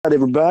right,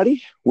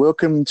 everybody.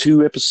 Welcome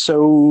to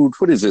episode,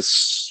 what is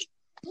this,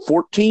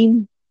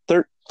 14?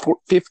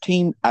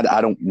 15?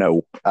 I don't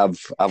know. I've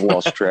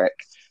lost track.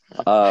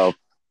 Uh,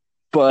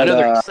 but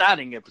Another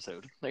exciting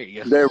episode. There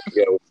you go. There we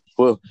go.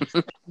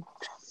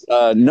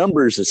 Well,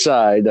 numbers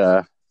aside,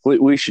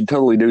 we should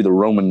totally do the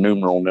Roman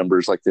numeral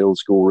numbers like the old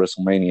school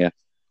WrestleMania.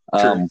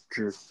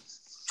 True.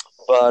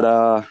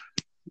 But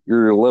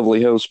your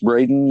lovely host,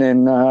 Braden,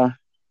 and my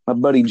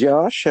buddy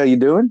Josh, how you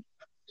doing?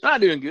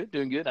 Doing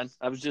good.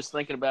 I was just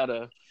thinking about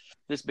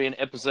this being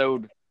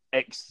episode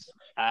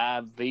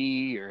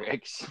XIV or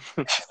X.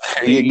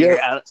 There you go.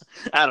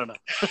 I don't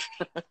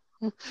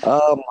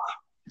know.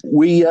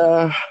 We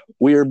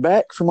are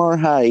back from our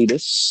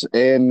hiatus,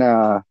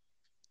 and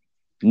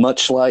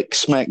much like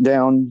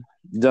SmackDown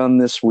done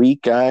this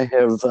week, I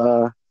have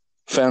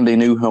found a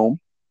new home.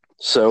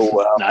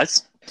 So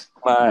Nice.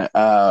 My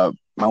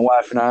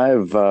wife and I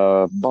have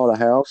bought a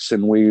house,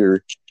 and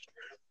we're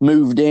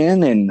moved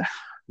in, and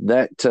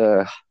that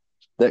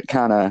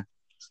kind of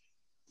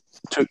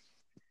took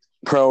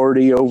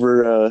priority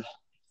over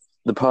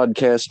the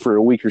podcast for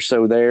a week or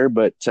so there.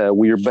 But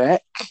we're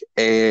back,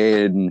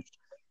 and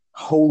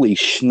holy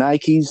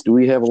shnikes, do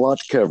we have a lot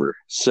to cover.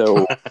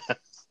 So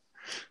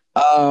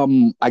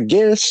I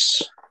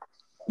guess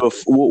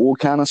we'll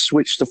kind of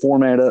switch the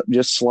format up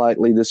just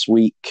slightly this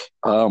week.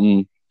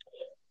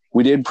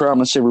 We did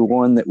promise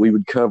everyone that we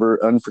would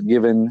cover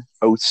Unforgiven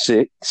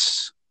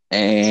 06,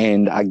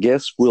 and I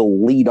guess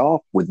we'll lead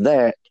off with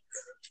that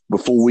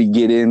before we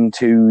get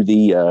into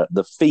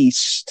the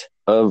feast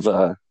of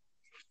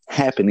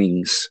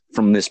happenings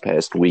from this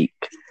past week.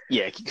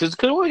 Yeah, because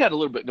we got a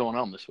little bit going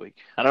on this week.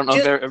 I don't know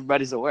if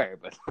everybody's aware,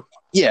 but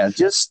yeah,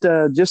 just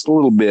a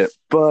little bit.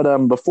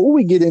 But before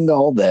we get into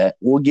all that,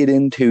 we'll get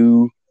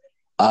into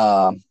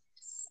Unforgiven,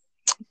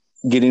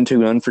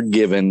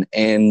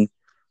 and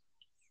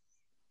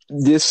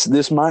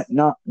this might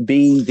not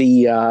be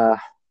the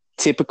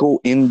typical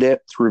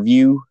in-depth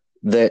review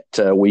that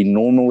we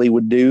normally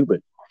would do,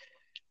 but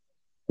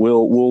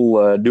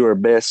we'll do our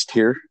best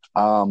here.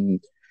 So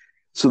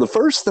the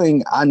first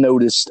thing I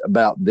noticed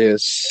about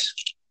this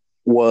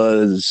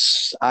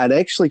was I'd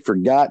actually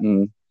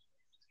forgotten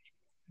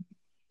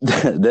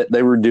that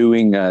they were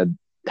doing. I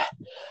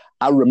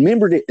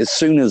remembered it as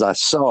soon as I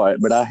saw it,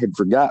 but I had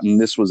forgotten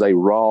this was a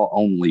Raw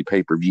only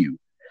pay-per-view.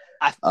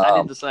 I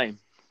did the same.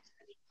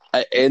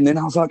 And then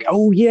I was like,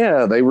 oh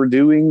yeah, they were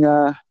doing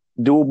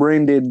dual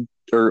branded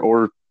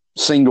or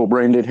single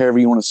branded, however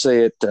you want to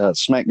say it,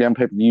 SmackDown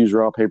pay-per-views,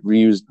 Raw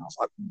pay-per-views. And I was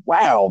like,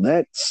 wow,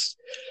 that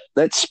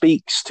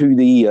speaks to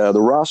the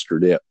roster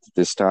depth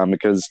this time,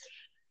 because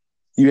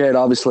you had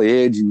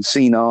obviously Edge and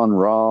Cena on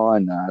Raw,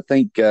 and I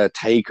think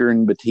Taker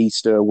and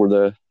Batista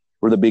were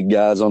the big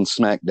guys on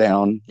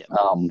SmackDown. Yep.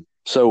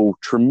 So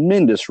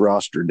tremendous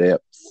roster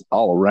depth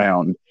all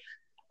around.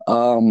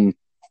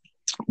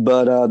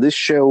 But this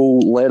show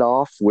led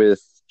off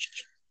with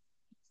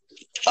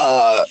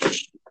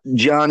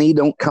Johnny,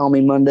 Don't Call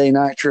Me Monday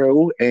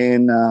Nitro,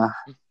 and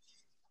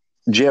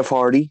Jeff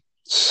Hardy.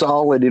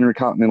 Solid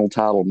Intercontinental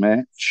title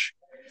match.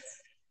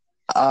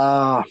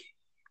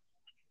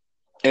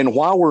 And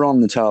while we're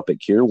on the topic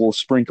here, we'll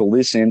sprinkle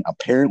this in.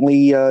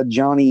 Apparently,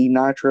 Johnny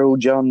Nitro,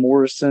 John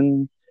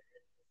Morrison,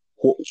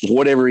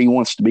 whatever he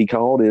wants to be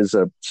called, is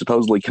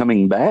supposedly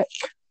coming back.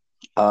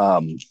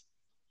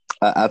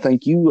 I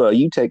think you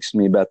texted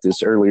me about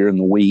this earlier in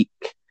the week,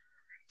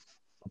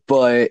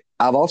 but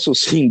I've also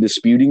seen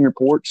disputing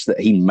reports that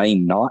he may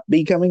not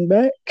be coming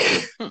back.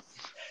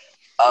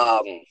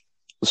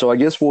 So I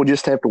guess we'll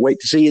just have to wait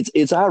to see.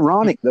 It's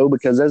ironic though,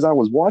 because as I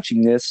was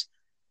watching this,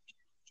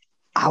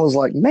 I was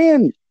like,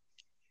 man,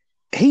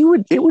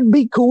 it would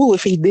be cool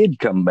if he did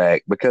come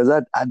back, because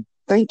I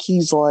think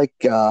he's like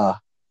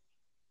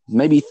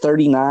maybe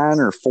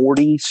 39 or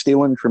 40,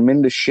 still in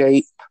tremendous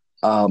shape.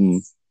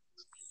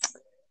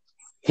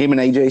 Him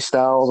and AJ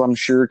Styles, I'm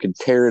sure, could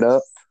tear it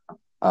up.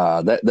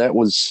 That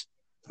was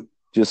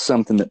just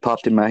something that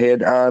popped in my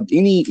head.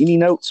 Any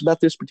notes about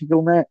this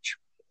particular match?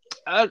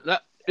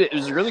 It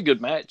was a really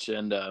good match,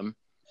 and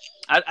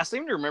I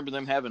seem to remember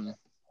them having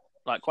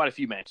like quite a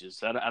few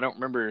matches. I don't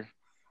remember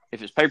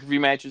if it's pay-per-view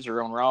matches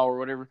or on Raw or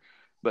whatever,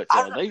 but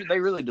they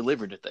really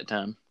delivered at that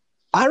time.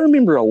 I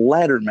remember a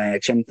ladder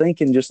match. I'm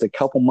thinking just a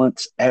couple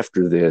months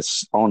after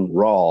this on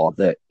Raw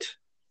that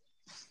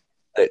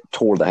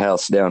tore the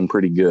house down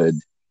pretty good.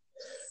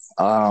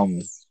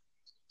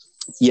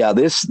 Yeah,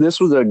 this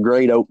was a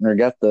great opener.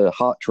 Got the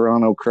hot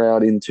Toronto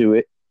crowd into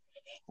it.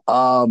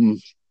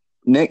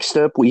 Next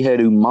up, we had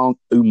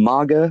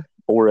Umaga,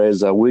 or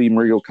as William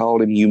Regal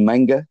called him,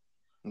 Umanga.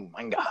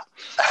 Umanga.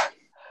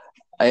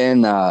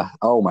 And,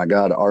 oh my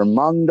God,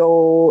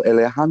 Armando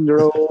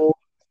Alejandro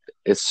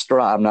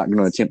Estrada. I'm not going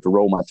to attempt to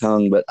roll my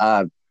tongue, but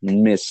I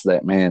miss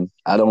that man.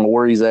 I don't know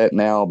where he's at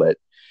now, but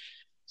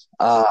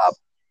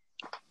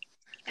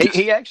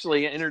he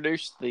actually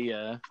introduced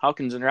the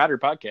Hawkins and Ryder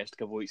podcast a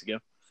couple weeks ago.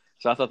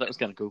 So I thought that was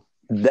kind of cool.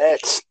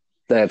 That's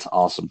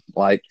awesome.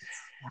 Like,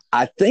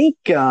 I think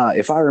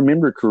if I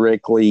remember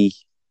correctly,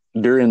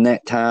 during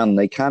that time,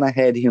 they kind of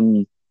had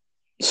him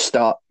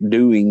stop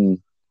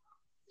doing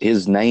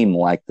his name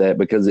like that,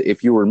 because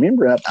if you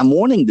remember, I'm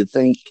wanting to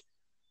think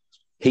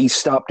he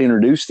stopped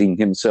introducing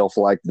himself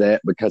like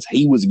that because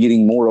he was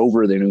getting more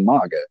over than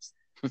Umaga.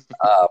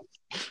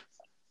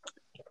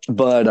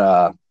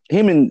 But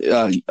him and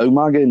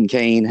Umaga and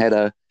Kane had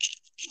a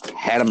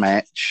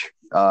match.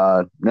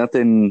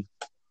 Nothing,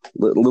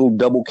 little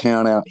double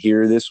count out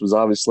here. This was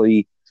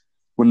obviously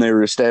when they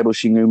were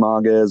establishing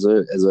Umaga as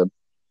a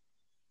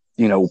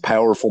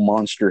powerful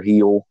monster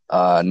heel.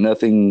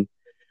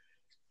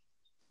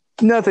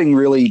 Nothing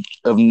really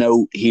of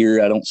note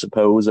here, I don't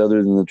suppose,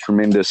 other than the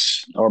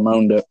tremendous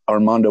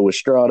Armando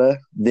Estrada.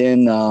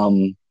 Then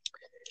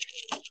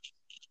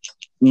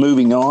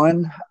moving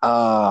on,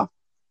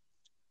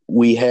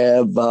 we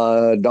have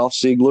Dolph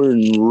Ziggler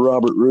and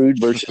Robert Roode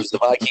versus the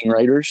Viking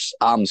Raiders.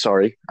 I'm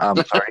sorry.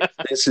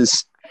 This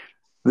is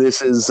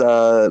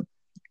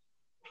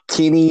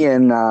Kenny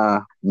and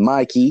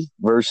Mikey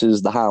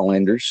versus the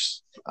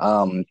Highlanders.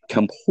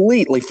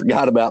 Completely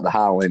forgot about the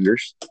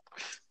Highlanders.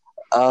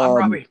 I'm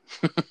Robbie.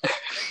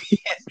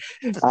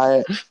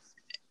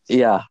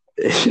 Yeah,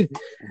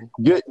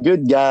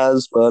 good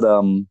guys, but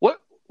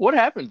what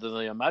happened to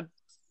them?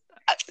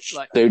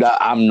 Dude,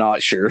 I'm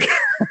not sure.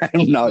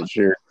 I'm not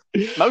sure.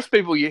 Most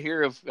people you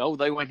hear of,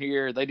 they went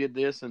here, they did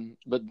this,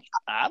 but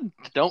I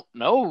don't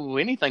know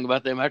anything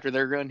about them after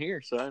their run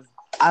here. So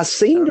I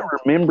seem to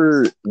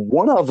remember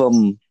one of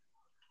them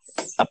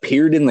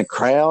appeared in the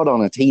crowd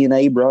on a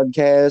TNA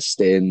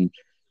broadcast, and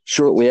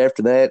shortly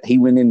after that, he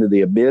went into the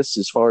abyss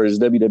as far as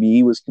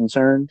WWE was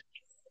concerned.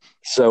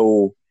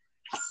 So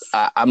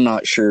I'm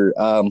not sure.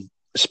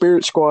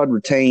 Spirit Squad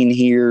retain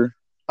here.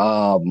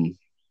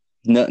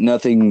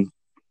 Nothing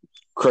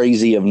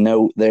crazy of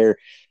note there.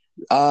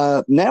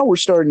 Now we're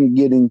starting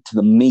to get into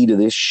the meat of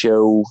this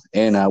show,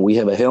 and we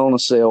have a Hell in a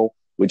Cell,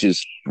 which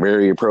is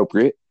very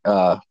appropriate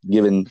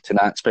given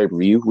tonight's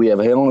pay-per-view. We have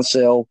a Hell in a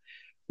Cell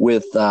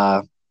with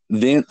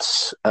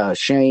Vince,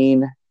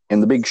 Shane,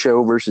 and the Big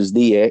Show versus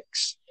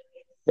DX.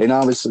 And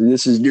obviously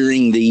this is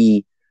during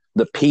the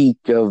peak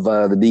of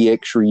the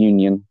DX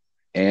reunion,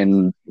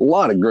 and a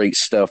lot of great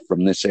stuff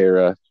from this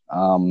era.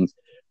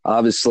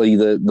 Obviously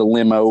the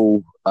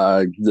limo,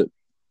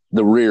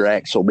 the rear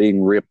axle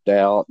being ripped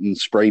out and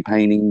spray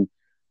painting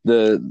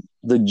the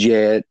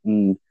jet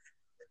and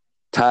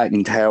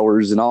Titan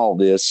Towers and all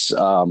this.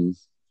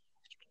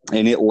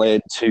 And it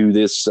led to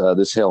this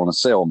Hell in a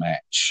Cell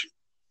match.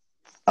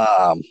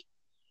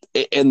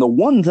 And the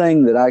one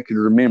thing that I could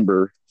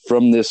remember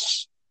from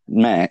this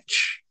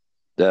match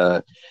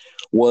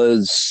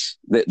was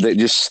that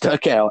just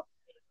stuck out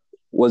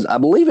was, I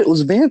believe it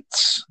was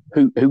Vince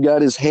who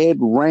got his head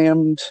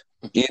rammed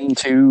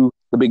into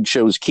the Big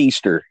Show's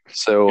keister.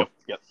 So,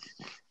 yep.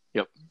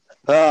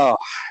 Oh,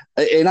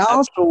 and I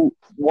also,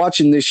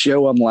 watching this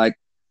show, I'm like,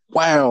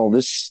 wow,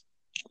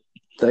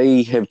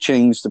 they have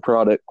changed the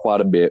product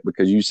quite a bit,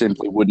 because you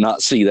simply would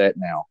not see that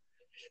now.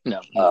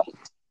 No.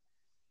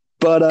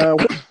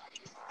 But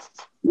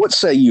what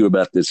say you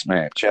about this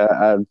match?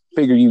 I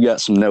figure you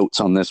got some notes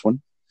on this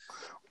one.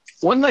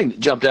 One thing that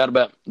jumped out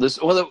about this,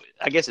 well,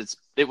 I guess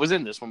it was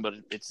in this one, but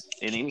it's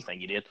in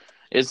anything you did,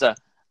 is I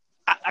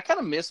kind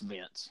of miss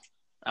Vince.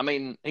 I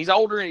mean, he's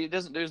older and he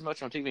doesn't do as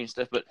much on TV and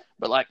stuff, but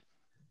like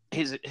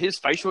his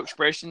facial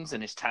expressions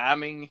and his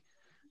timing,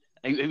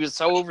 he was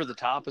so over the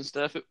top and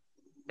stuff.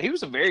 He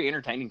was a very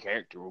entertaining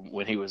character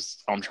when he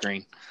was on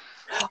screen.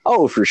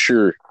 Oh, for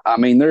sure. I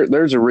mean,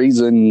 there's a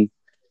reason,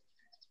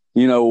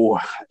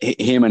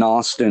 him and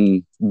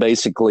Austin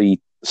basically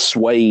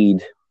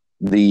swayed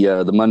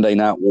the Monday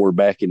Night War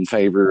back in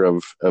favor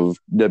of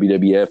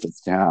WWF at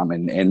the time,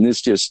 and this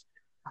just,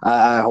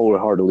 I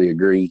wholeheartedly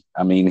agree.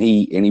 I mean,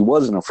 he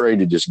wasn't afraid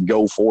to just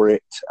go for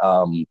it.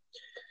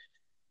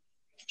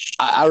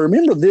 I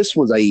remember this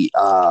was I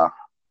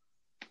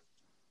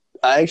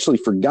actually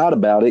forgot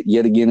about it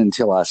yet again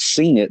until I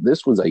seen it.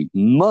 This was a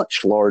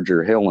much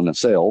larger Hell in a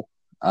Cell.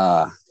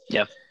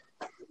 Yeah.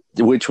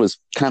 Which was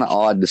kind of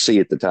odd to see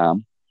at the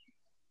time.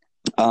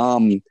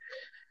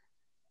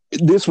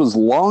 This was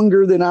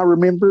longer than I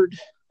remembered,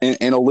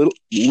 and a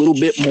little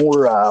bit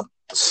more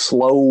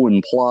slow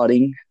and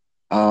plodding.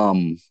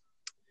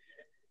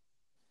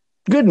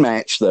 Good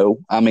match, though.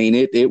 I mean,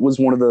 it was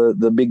one of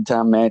the big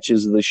time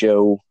matches of the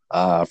show,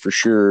 for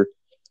sure.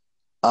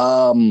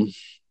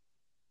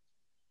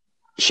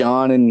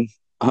 Shawn and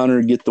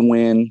Hunter get the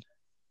win,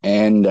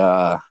 and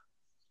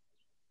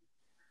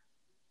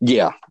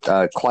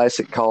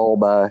classic call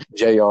by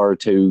JR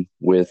too,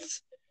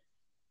 with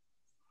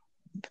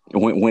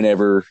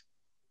whenever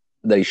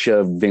they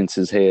shoved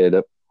Vince's head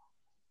up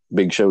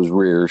Big Show's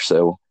rear.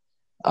 So,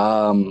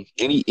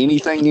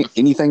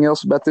 anything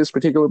else about this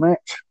particular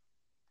match?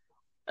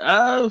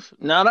 No,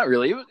 not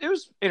really. It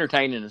was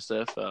entertaining and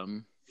stuff.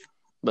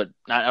 But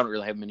I don't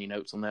really have many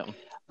notes on that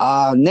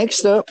one.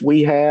 Next up,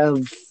 we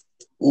have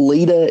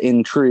Lita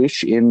and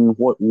Trish in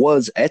what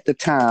was at the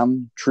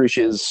time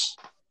Trish's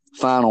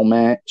final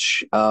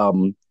match.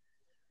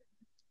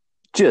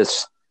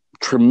 Just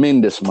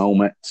tremendous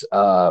moment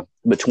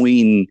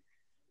between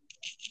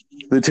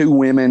the two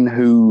women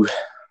who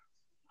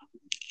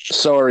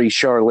sorry,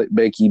 Charlotte,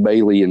 Becky,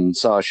 Bailey, and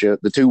Sasha,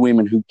 the two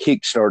women who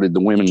kickstarted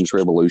the women's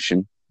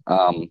revolution.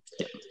 And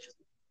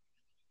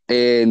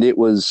it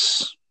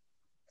was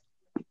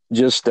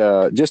just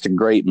a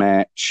great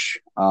match.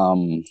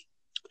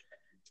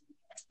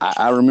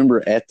 I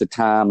remember at the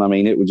time, I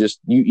mean, it was just,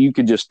 you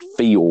could just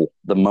feel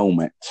the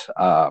moment.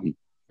 And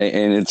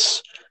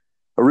it's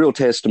a real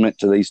testament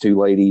to these two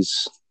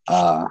ladies.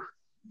 What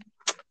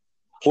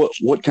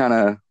kind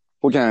of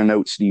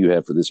notes do you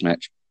have for this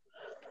match?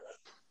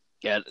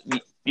 Yeah,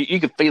 you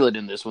could feel it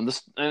in this one.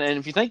 And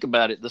if you think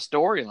about it, the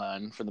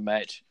storyline for the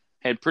match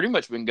had pretty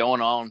much been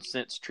going on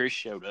since Trish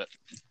showed up,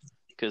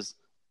 because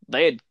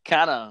they had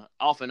kind of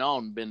off and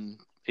on been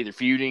either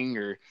feuding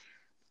or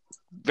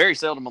very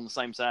seldom on the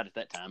same side at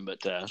that time.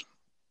 But there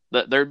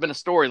had been a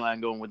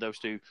storyline going with those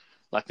two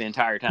like the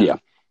entire time. Yeah.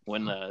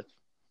 When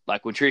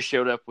Trish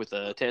showed up with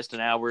Test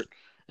and Albert,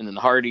 and then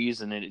the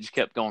Hardys, and then it just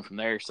kept going from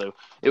there. So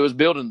it was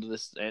building to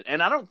this,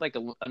 and I don't think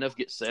enough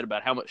gets said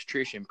about how much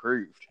Trish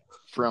improved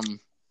from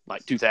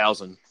like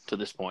 2000 to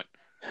this point.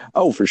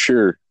 Oh, for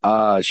sure.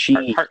 Go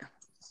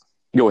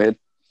ahead.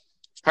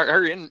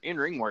 Her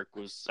in-ring work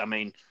was, I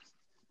mean,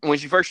 when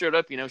she first showed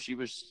up, she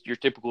was your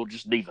typical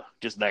just diva,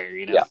 just there,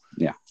 Yeah.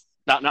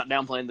 Not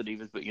downplaying the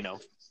divas, but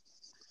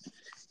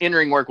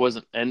in-ring work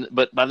wasn't.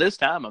 But by this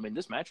time, I mean,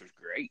 this match was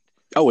great.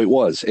 Oh, it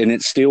was, and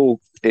it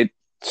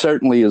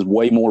certainly is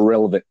way more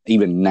relevant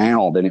even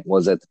now than it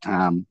was at the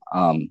time,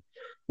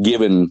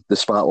 given the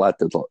spotlight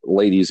that the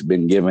ladies have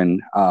been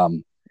given.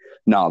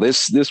 No,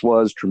 this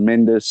was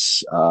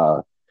tremendous.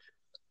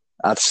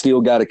 I've still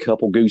got a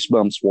couple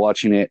goosebumps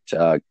watching it.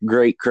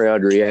 Great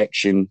crowd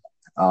reaction.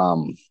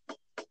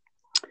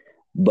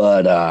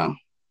 But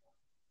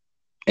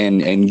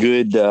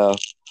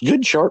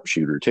good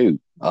sharpshooter too.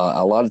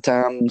 A lot of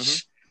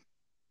times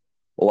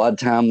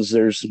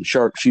there's some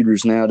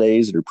sharpshooters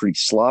nowadays that are pretty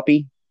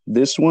sloppy.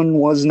 This one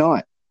was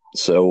not.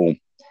 So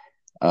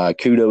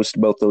kudos to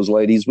both those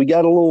ladies. We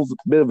got a little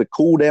bit of a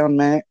cool down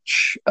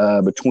match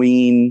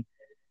between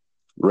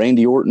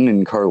Randy Orton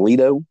and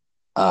Carlito.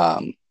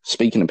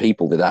 Speaking of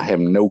people that I have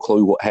no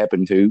clue what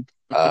happened to,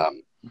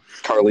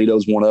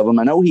 Carlito's one of them.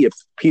 I know he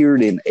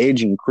appeared in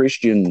Edge and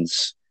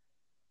Christian's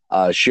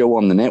show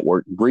on the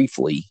network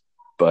briefly,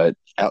 but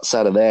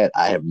outside of that,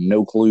 I have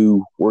no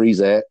clue where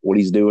he's at, what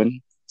he's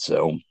doing.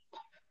 So,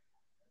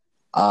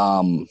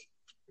 the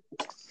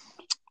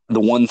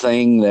one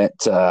thing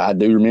that I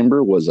do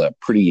remember was a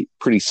pretty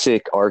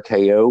sick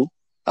RKO.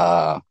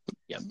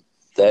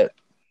 That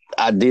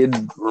I did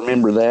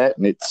remember that,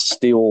 and it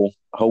still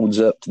holds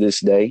up to this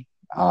day.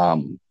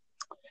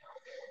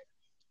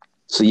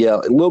 So yeah,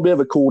 a little bit of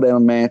a cool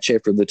down match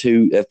after the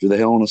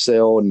Hell in a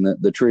Cell and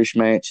the Trish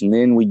match, and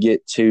then we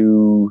get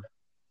to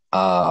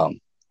a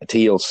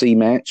TLC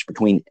match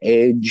between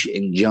Edge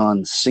and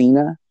John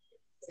Cena,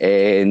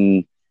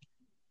 and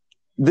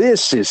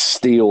this is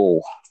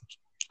still,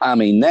 I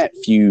mean, that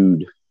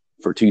feud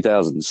for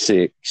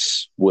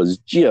 2006 was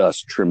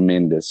just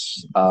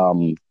tremendous.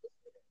 I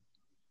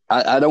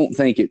don't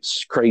think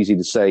it's crazy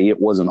to say it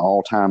was an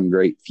all-time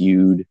great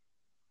feud.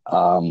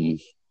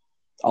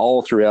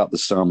 All throughout the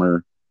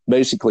summer,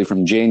 basically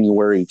from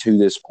January to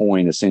this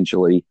point,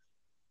 essentially,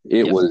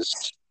 it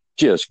was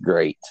just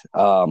great.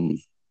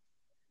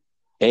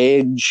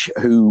 Edge,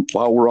 who,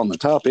 while we're on the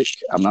topic,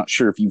 I'm not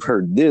sure if you've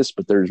heard this,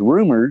 but there's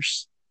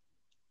rumors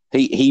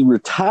he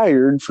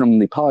retired from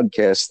the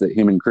podcast that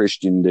him and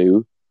Christian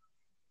do,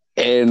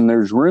 and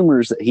there's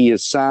rumors that he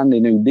has signed a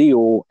new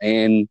deal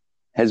and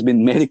has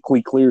been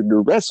medically cleared to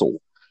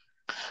wrestle.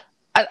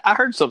 I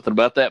heard something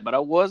about that, but I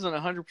wasn't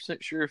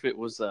 100% sure if it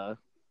was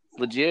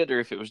legit or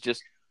if it was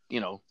just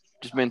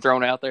been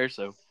thrown out there.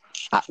 So,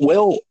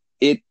 I'm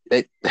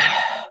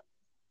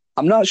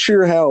not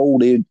sure how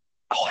old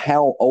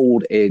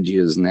Edge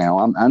is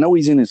now. I know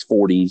he's in his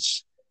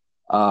 40s,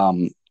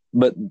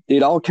 but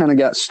it all kind of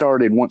got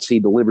started once he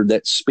delivered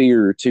that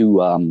spear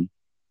to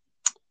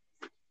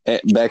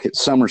back at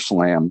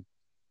SummerSlam,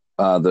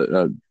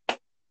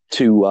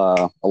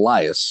 to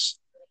Elias.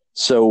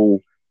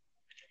 So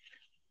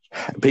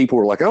people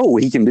were like, "Oh,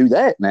 he can do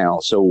that now."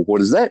 So what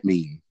does that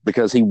mean?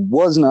 Because he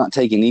was not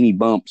taking any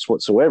bumps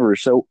whatsoever.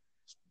 So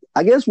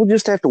I guess we'll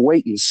just have to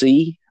wait and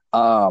see.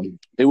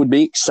 It would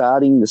be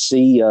exciting to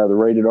see the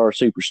Rated R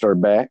Superstar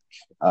back.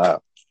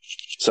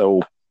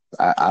 So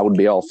I would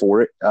be all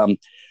for it.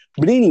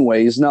 But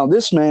anyways, now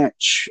this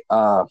match,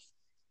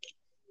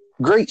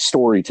 great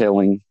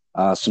storytelling,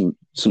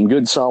 some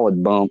good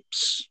solid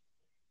bumps.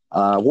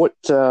 What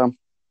kind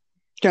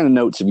of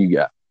notes have you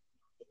got?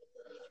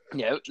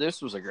 Yeah,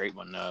 this was a great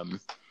one.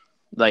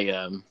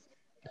 I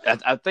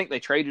think they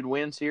traded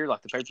wins here,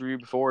 like the pay-per-view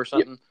before or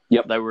something.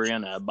 Yep. They were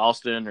in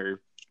Boston or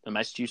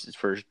Massachusetts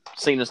for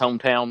Cena's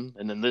hometown,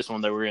 and then this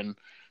one they were in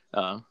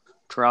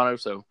Toronto.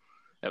 So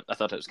I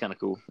thought that was kind of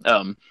cool.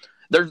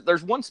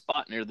 There's one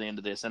spot near the end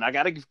of this, and I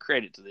got to give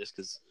credit to this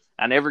because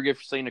I never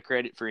give Cena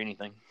credit for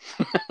anything,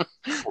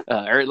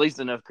 or at least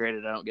enough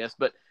credit, I don't guess.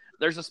 But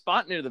there's a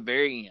spot near the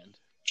very end.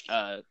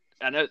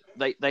 I know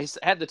they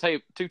had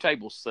the two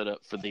tables set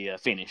up for the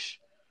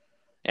finish,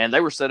 and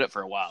they were set up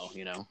for a while.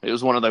 It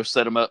was one of those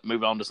set them up,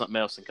 move on to something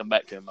else, and come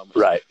back to him moments.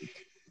 Right.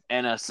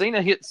 And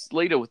Cena hits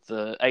Lita with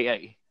the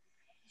AA,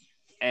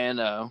 and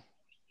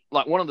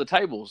like one of the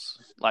tables,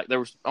 like they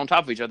were on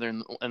top of each other,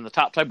 and the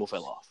top table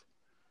fell off.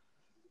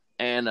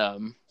 And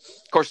of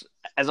course,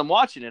 as I'm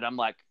watching it, I'm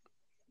like,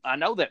 I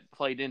know that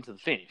played into the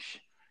finish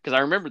because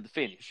I remembered the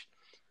finish.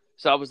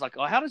 So I was like,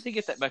 oh, how does he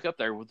get that back up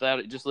there without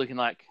it just looking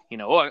like, I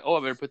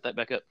better put that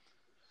back up.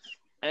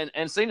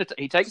 And Cena,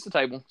 he takes the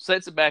table,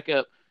 sets it back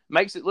up,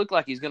 makes it look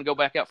like he's going to go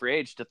back out for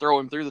Edge to throw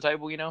him through the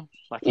table,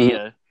 like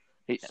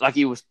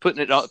he was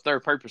putting it up there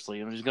purposely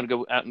and was just going to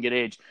go out and get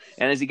Edge.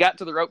 And as he got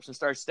to the ropes and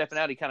started stepping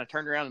out, he kind of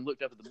turned around and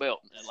looked up at the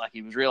belt, and like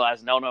he was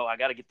realizing, no, I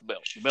got to get the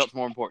belt. The belt's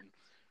more important.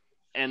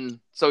 And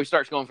so he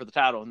starts going for the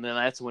title, and then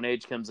that's when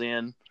Edge comes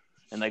in,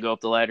 and they go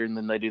up the ladder, and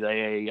then they do the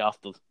AA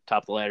off the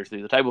top of the ladder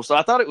through the table. So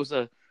I thought it was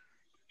a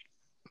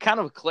kind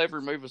of a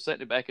clever move of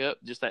setting it back up,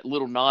 just that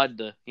little nod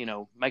to,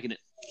 making it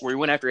where he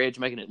went after Edge,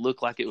 making it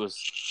look like it was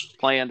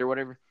planned or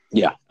whatever.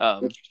 Yeah.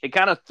 It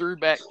kind of threw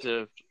back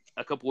to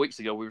a couple weeks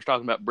ago. We were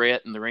talking about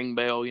Brett and the ring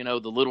bell, the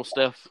little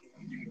stuff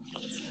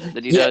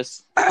that he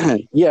does.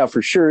 Yeah,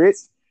 for sure.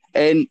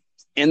 And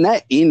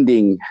that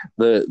ending,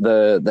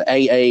 the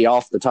AA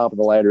off the top of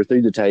the ladder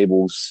through the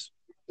tables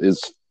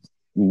is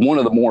one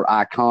of the more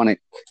iconic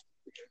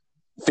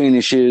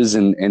finishes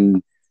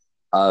and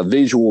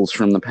visuals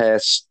from the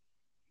past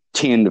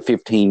 10 to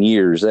 15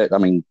 years.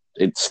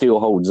 It still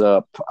holds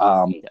up.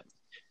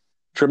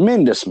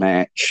 Tremendous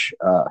match.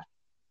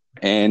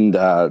 And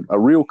a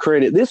real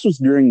credit. This was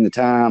during the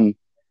time,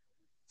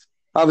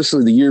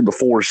 obviously the year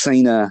before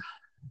Cena,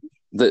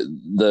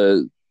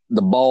 the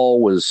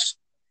ball was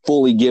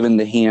fully given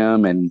to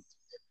him, and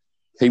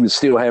he was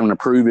still having to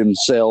prove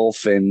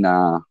himself. And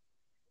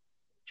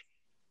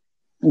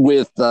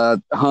with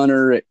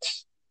Hunter at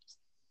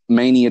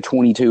Mania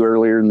 22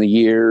 earlier in the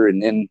year,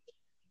 and then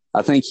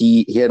I think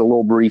he had a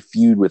little brief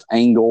feud with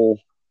Angle,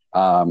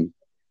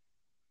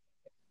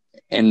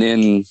 and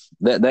then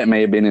that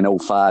may have been in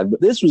 05.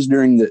 But this was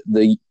during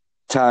the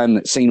time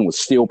that Cena was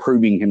still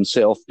proving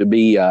himself to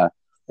be, as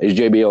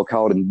JBL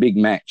called him, Big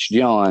Match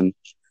John.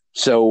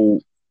 So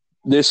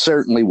this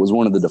certainly was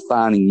one of the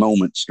defining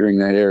moments during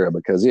that era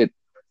because it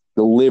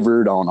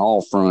delivered on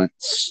all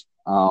fronts.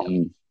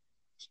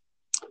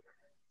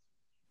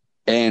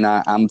 And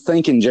I'm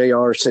thinking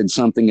JR said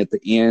something at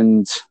the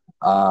end,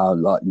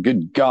 like,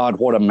 good God,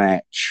 what a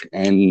match.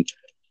 And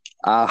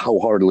I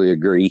wholeheartedly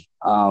agree.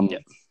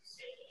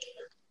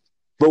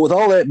 But with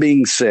all that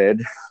being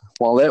said,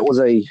 while that was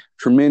a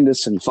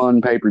tremendous and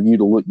fun pay-per-view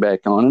to look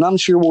back on, and I'm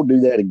sure we'll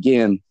do that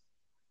again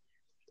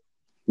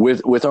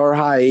with our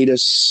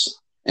hiatus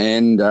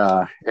and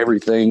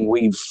everything,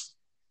 we've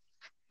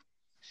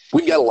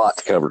got a lot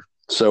to cover.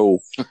 So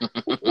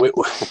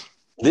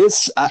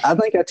this, I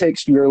think I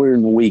texted you earlier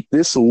in the week,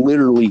 this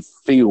literally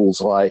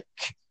feels like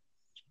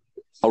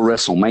a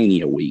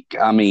WrestleMania week.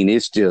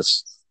 It's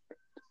just...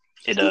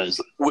 It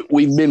does.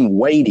 We've been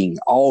waiting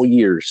all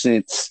year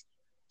since...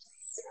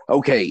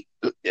 Okay,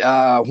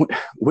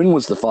 when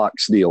was the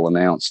Fox deal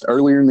announced?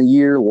 Earlier in the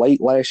year, late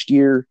last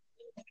year?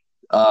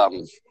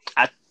 I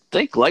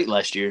think late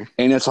last year.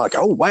 And it's like,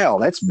 oh, wow,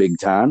 that's big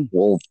time.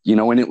 Well,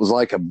 and it was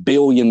like $1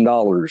 billion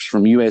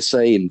from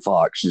USA and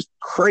Fox, just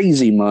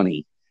crazy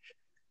money.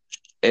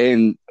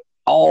 And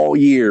all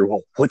year,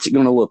 well, what's it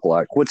going to look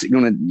like? What's it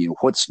going to,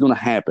 what's going to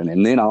happen?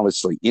 And then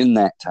obviously in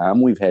that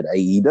time, we've had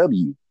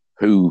AEW,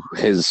 who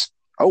has,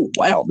 oh,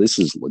 wow, this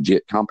is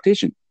legit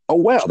competition. Oh,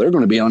 wow, they're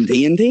going to be on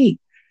TNT.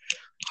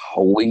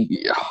 Holy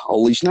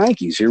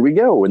shnikes, here we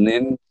go. And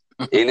then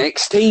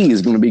NXT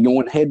is going to be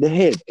going head to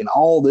head, and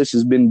all this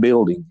has been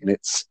building, and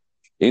it's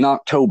in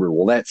October.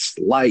 Well, that's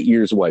light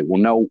years away.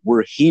 Well, no,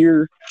 we're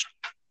here,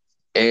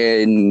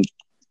 and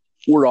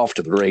we're off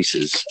to the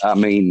races.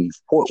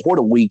 What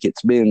a week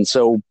it's been.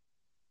 So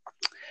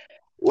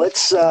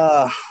let's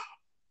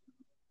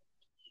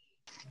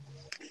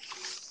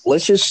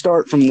just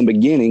start from the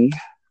beginning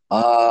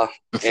and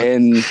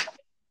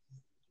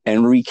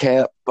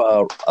recap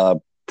a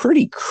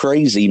pretty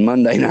crazy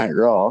Monday Night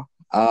Raw.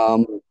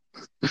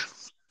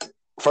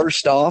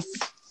 First off,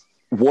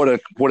 what a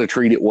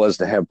treat it was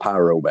to have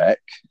Pyro back.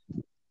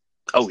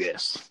 Oh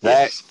yes,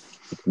 that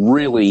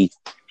really.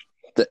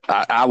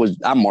 I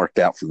marked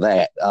out for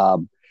that.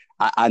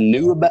 I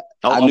knew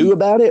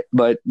about it,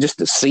 but just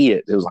to see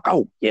it, it was like,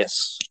 oh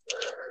yes.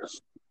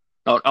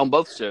 On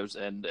both shows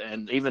and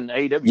even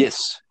AEW,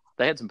 yes,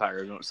 they had some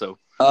Pyro on it. So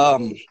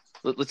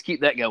let's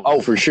keep that going.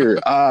 Oh, for sure.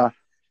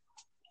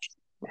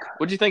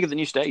 What did you think of the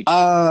new stage?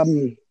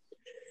 The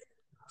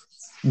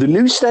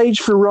new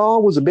stage for Raw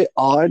was a bit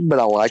odd, but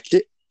I liked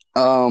it.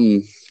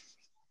 And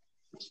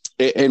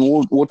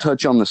we'll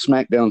touch on the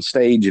SmackDown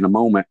stage in a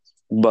moment.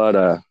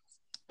 But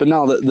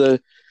no, the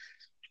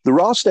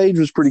Raw stage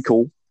was pretty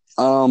cool.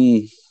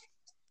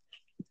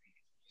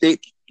 It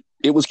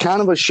was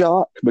kind of a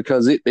shock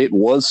because it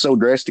was so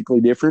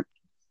drastically different.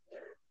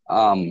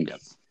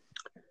 But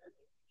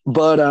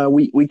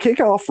we kick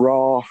off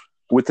Raw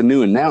with the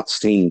new announce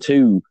team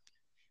too.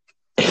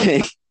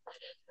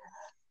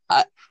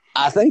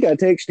 I think I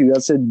texted you. I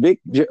said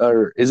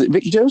or is it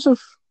Vic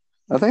Joseph?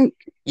 I think.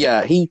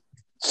 Yeah, he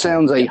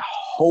sounds a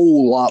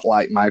whole lot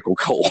like Michael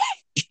Cole.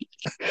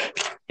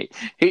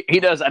 He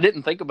does. I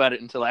didn't think about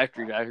it until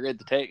after I read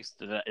the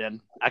text,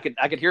 and I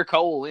could hear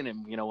Cole in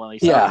him, when he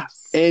said Yeah,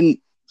 and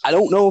I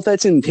don't know if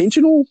that's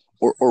intentional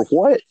or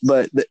what,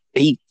 but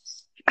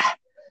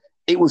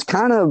it was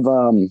kind of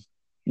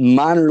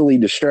minorly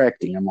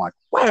distracting. I'm like,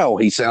 wow,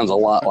 he sounds a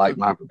lot like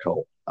Michael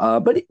Cole,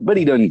 but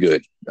he done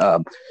good.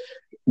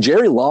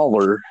 Jerry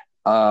Lawler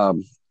all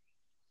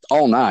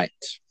night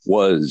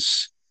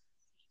was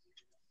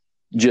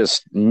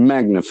just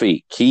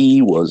magnifique.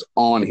 He was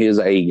on his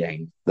A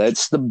game.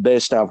 That's the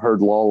best I've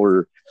heard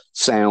Lawler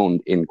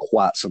sound in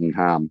quite some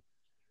time.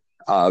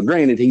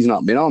 Granted, he's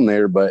not been on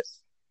there, but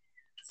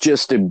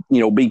just to,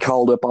 be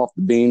called up off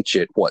the bench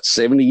at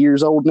 70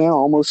 years old now,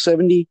 almost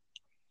 70.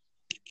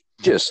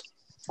 Just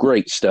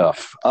great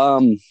stuff.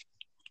 I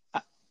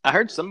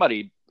heard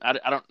somebody, I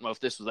don't know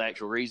if this was the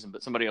actual reason,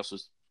 but somebody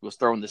else was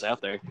throwing this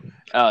out there.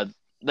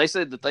 They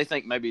said that they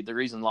think maybe the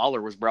reason Lawler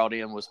was brought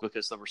in was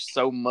because they were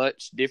so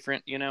much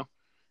different,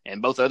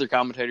 and both other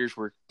commentators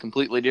were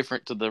completely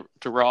different to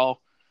Raw.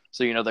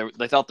 So,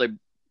 they thought they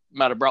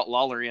might have brought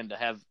Lawler in to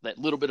have that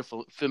little bit of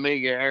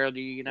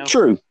familiarity,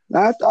 True.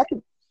 I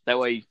can. That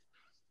way,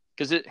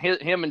 because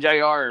him and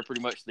JR are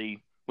pretty much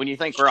when you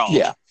think Raw,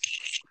 yeah,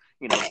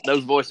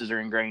 those voices are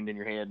ingrained in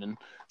your head. And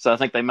so I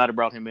think they might have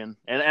brought him in.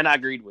 And I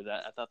agreed with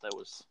that. I thought that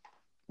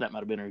might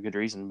have been a good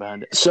reason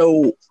behind it.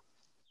 So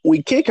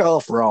we kick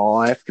off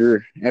Raw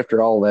after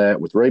all that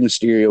with Rey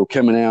Mysterio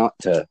coming out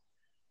to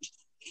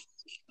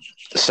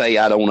say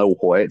I don't know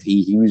what.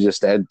 He was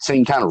just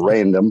seemed kind of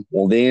random.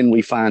 Well, then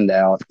we find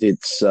out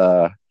it's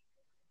a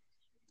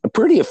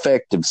pretty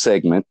effective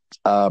segment.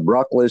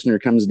 Brock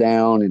Lesnar comes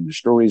down and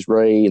destroys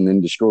Rey and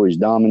then destroys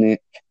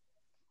Dominic.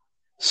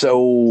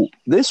 So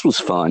this was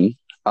fun.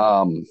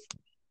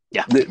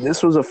 Yeah,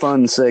 this was a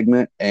fun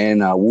segment, and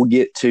we'll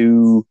get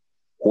to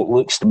what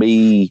looks to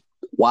be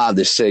why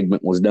this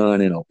segment was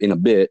done in a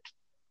bit.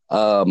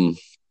 But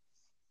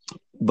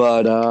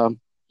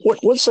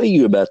what say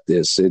you about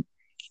this? It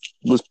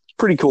was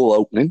pretty cool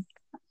opening.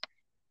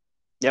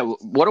 Yeah,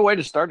 what a way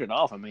to start it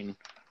off. I mean,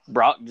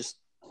 Brock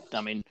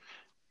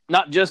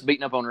not just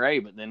beating up on Rey,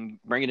 but then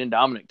bringing in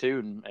Dominic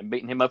too and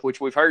beating him up,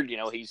 which we've heard,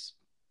 he's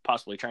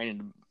possibly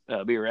training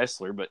to be a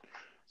wrestler, but,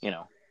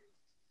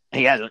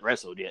 he hasn't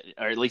wrestled yet,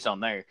 or at least on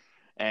there.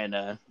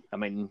 And,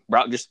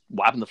 Brock just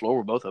wiping the floor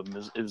with both of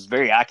them. It was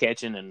very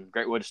eye-catching and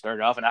great way to start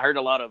it off. And I heard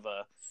a lot of,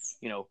 I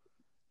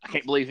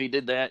can't believe he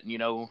did that.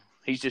 And,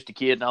 he's just a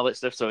kid and all that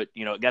stuff. So, it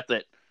got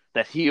that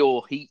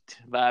heel heat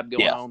vibe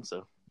going on.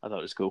 So I thought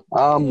it was cool.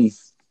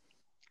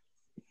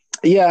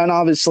 Yeah, and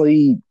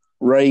obviously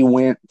Rey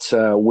went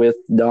with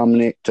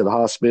Dominic to the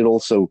hospital.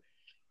 So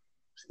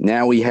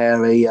now we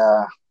have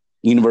a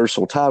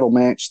Universal title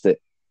match that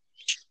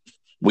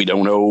we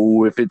don't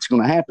know if it's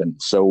going to happen.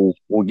 So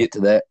we'll get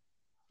to that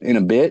in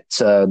a bit.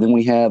 Then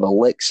we have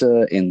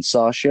Alexa and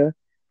Sasha.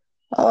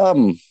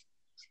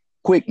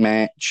 Quick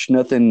match.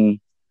 Nothing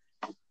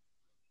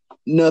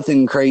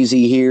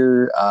crazy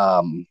here.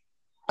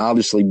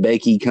 Obviously,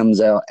 Becky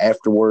comes out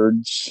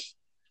afterwards.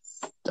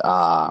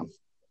 I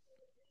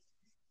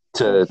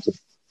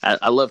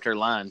loved her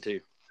line too.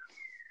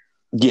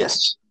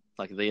 Yes.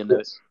 Like at the end of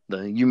it,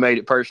 you made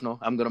it personal.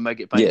 I'm going to make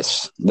it painful.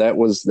 Yes, that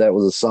was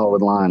a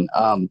solid line.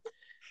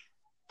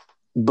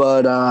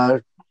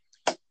 But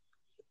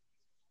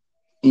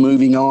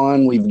moving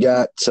on, we've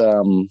got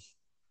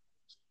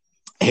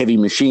Heavy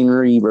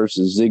Machinery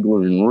versus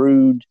Ziggler and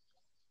Rude.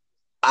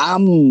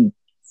 I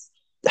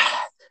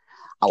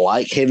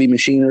like Heavy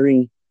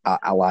Machinery.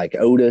 I like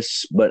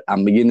Otis, but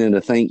I'm beginning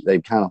to think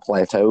they've kind of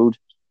plateaued.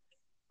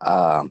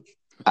 I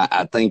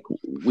think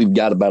we've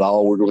got about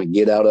all we're going to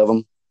get out of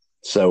them.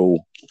 So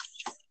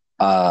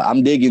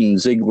I'm digging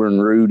Ziggler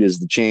and Rude as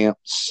the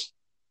champs.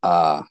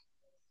 The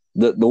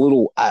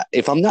little,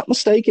 if I'm not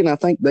mistaken, I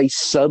think they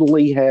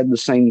subtly had the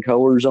same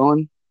colors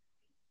on.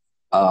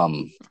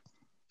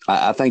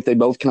 I think they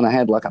both kind of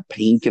had like a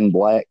pink and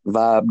black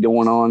vibe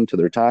going on to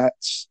their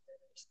tights.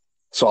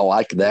 So I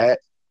like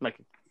that. Make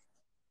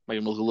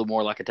them look a little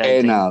more like a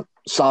tag team. And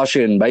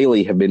Sasha and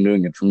Bayley have been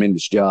doing a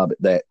tremendous job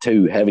at that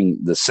too, having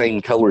the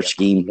same color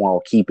scheme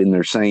while keeping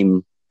their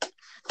same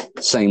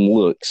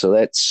look. So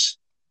that's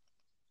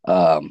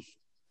some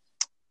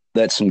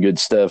good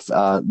stuff.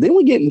 Then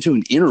we get into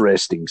an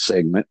interesting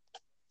segment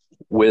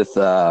with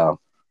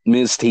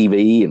Miz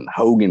TV and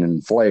Hogan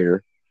and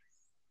Flair.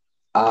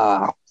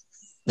 I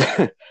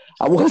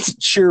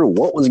wasn't sure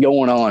what was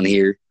going on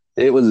here.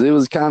 It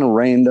was kind of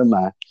random.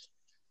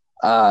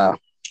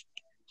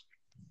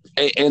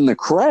 And the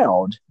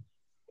crowd,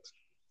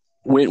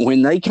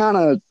 when they kind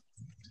of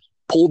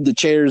pulled the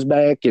chairs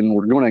back and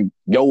were going to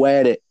go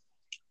at it,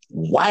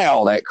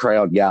 wow, that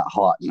crowd got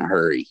hot in a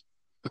hurry.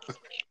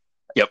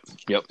 Yep.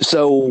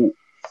 So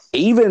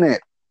even at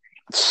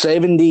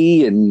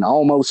 70 and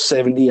almost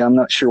 70, I'm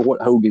not sure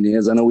what Hogan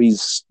is. I know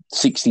he's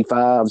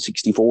 65,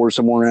 64,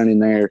 somewhere around in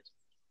there.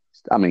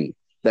 I mean,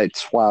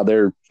 that's why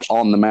they're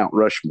on the Mount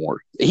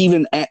Rushmore.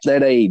 Even at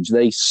that age,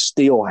 they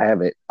still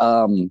have it.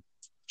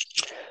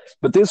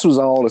 But this was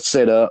all to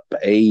set up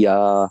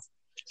a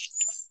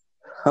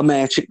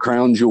match at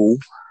Crown Jewel,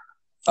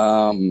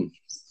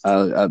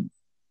 a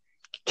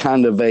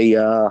kind of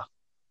a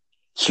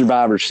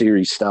Survivor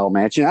Series style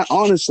match. And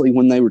honestly,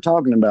 when they were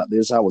talking about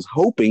this, I was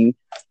hoping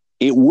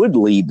it would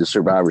lead to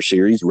Survivor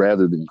Series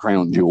rather than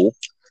Crown Jewel.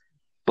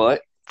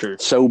 But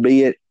so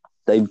be it.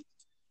 They've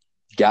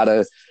got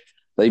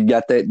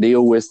that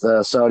deal with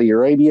Saudi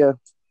Arabia,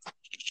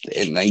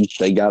 and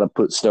they got to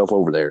put stuff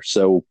over there.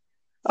 So,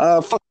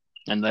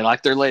 and they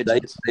like their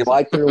legends. They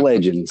like their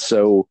legends.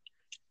 So,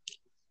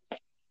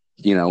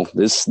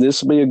 this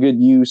will be a good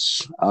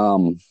use.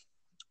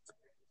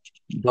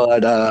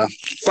 But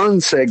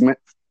fun segment,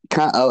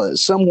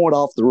 somewhat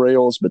off the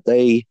rails, but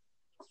they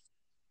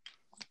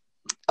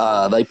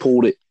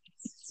pulled it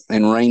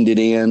and reined it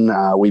in.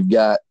 We've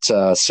got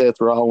Seth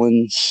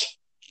Rollins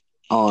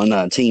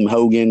on Team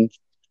Hogan,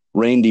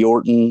 Randy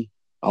Orton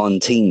on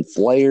Team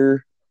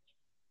Flair.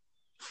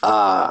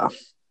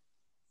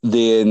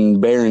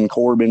 Then Baron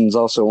Corbin's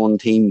also on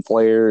Team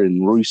Flair,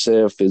 and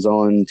Rusev is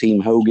on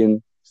Team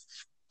Hogan.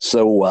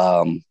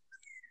 So,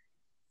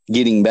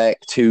 getting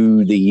back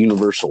to the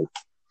Universal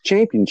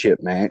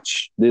Championship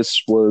match,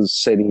 this was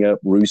setting up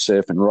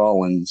Rusev and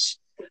Rollins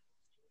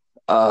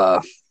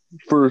for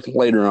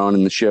later on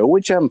in the show,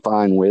 which I'm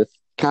fine with.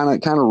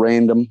 Kind of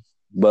random,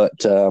 but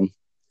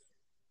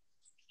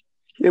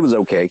it was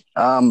okay.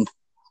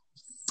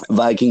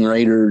 Viking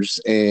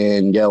Raiders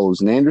and Gallows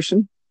and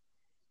Anderson.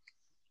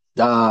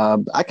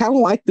 I kind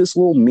of like this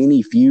little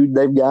mini feud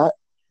they've got.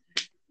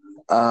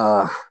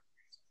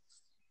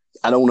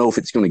 I don't know if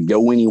it's going to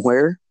go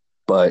anywhere,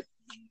 but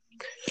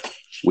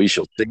we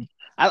shall see.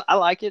 I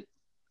like it.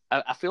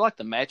 I feel like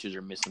the matches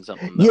are missing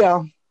something,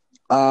 though.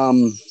 Yeah.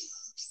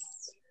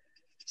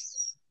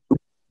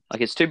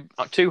 Like it's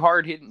two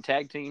hard hitting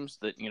tag teams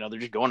that they're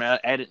just going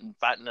out at it and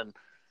fighting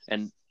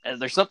and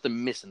there's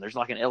something missing. There's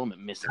like an element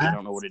missing. I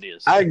don't know what it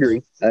is. I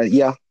agree.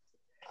 Yeah.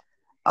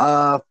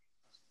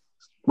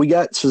 We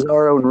got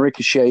Cesaro and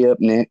Ricochet up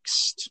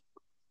next,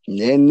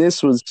 and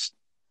this was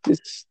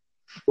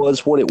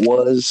what it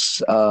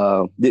was.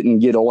 Didn't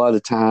get a lot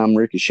of time.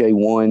 Ricochet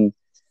won.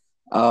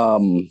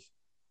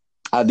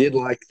 I did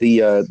like the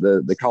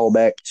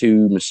callback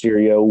to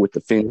Mysterio with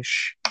the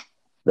finish.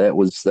 That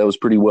was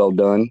pretty well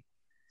done.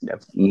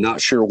 Yep.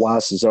 Not sure why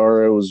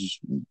Cesaro was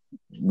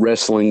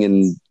wrestling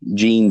in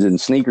jeans and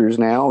sneakers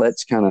now.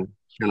 That's kind of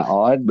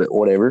odd, but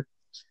whatever.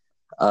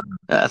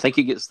 I think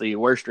he gets the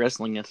worst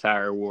wrestling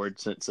attire award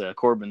since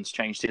Corbin's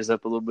changed his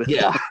up a little bit.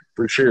 Yeah,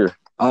 for sure.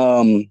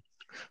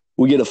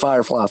 We get a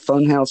Firefly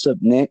Funhouse up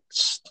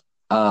next,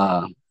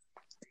 and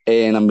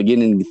I'm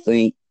beginning to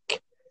think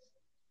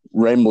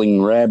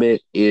Rambling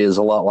Rabbit is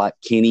a lot like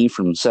Kenny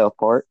from South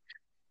Park.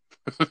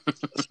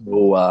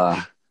 So,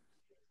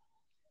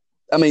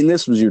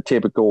 this was your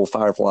typical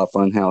Firefly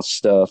Funhouse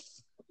stuff.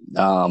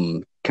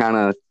 Kind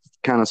of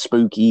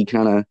spooky,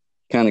 kind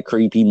of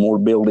creepy. More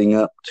building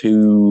up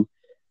to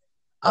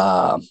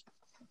the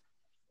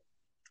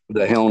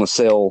Hell in a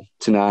Cell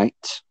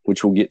tonight,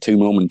 which we'll get to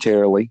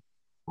momentarily.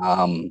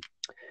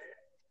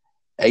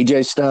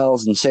 AJ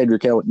Styles and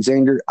Cedric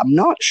Alexander. I'm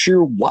not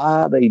sure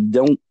why they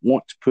don't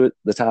want to put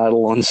the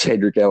title on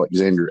Cedric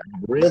Alexander. I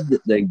read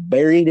that they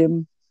buried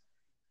him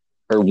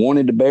or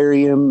wanted to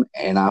bury him,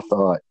 and I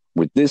thought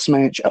with this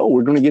match,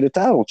 we're going to get a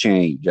title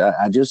change.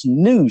 I just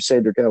knew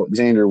Cedric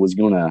Alexander was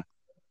going to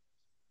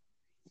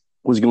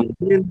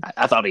win.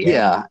 I thought he had.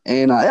 Yeah,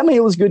 and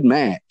it was a good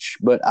match,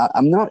 but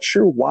I'm not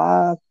sure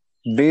why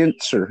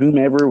Vince or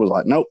whomever was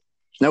like, nope,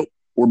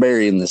 we're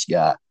burying this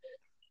guy.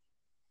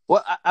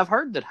 Well, I've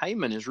heard that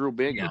Heyman is real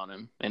big on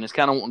him and is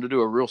kind of wanting to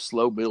do a real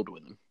slow build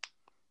with him.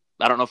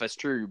 I don't know if that's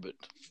true, but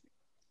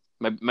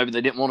maybe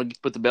they didn't want to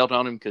put the belt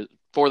on him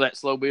for that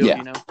slow build.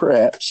 Yeah,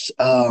 perhaps.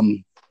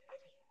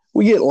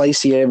 We get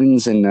Lacey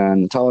Evans and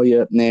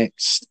Natalya up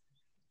next.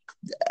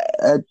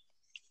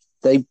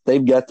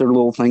 They've got their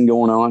little thing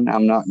going on.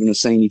 I'm not going to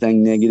say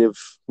anything negative.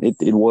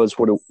 It was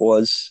what it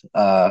was.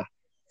 And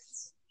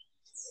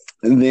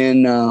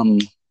then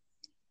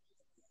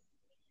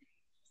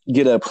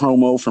get a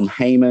promo from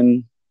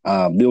Heyman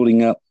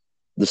building up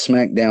the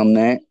SmackDown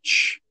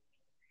match.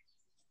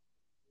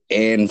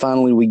 And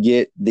finally, we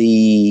get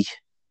the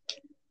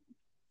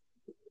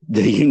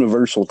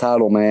Universal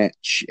title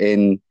match,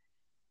 and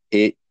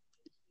it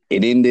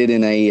ended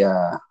in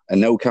a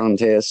no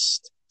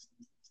contest.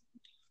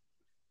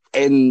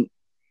 And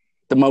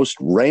the most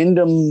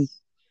random,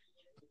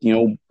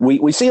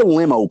 we see a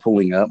limo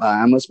pulling up.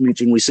 I must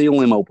mention, we see a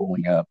limo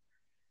pulling up.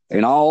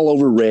 And all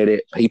over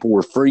Reddit, people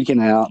were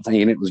freaking out,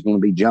 thinking it was going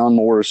to be John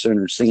Morrison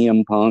or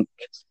CM Punk,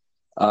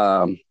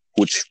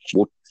 which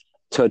we'll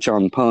touch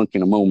on Punk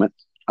in a moment.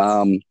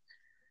 But,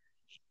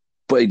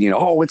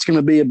 it's going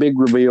to be a big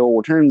reveal.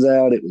 Well, turns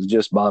out it was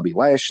just Bobby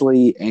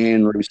Lashley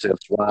and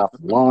Rusev's wife,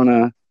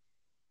 Lana,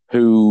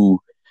 who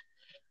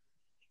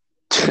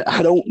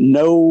I don't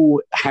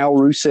know how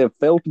Rusev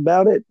felt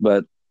about it,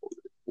 but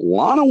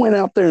Lana went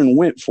out there and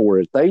went for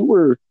it. They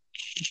were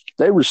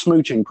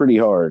smooching pretty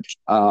hard.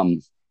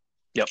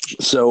 Yep.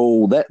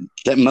 So that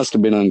must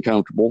have been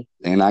uncomfortable.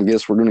 And I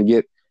guess we're going to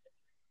get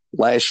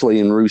Lashley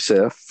and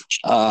Rusev.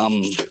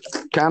 Kind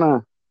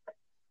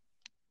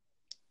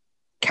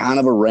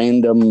of a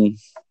random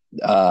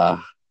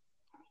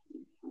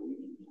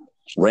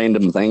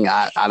thing.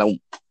 I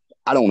don't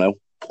know.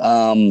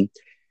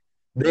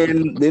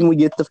 Then we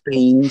get the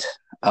Fiend.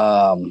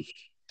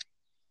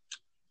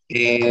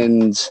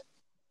 And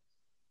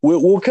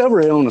we'll cover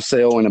Hell in a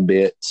Cell in a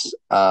bit.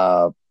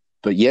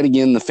 But yet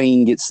again, the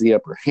Fiend gets the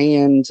upper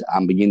hand.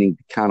 I'm beginning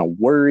to kind of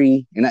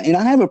worry. And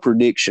I have a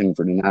prediction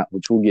for tonight,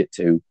 which we'll get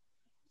to.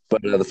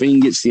 But the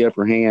Fiend gets the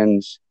upper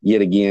hand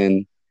yet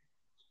again.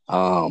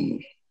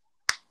 And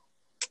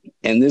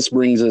this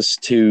brings us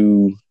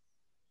to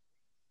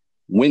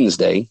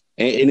Wednesday.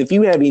 And if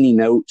you have any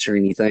notes or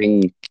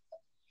anything,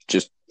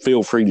 just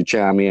feel free to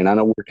chime in. I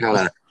know we're kind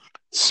of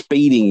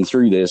speeding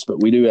through this,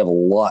 but we do have a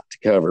lot to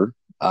cover.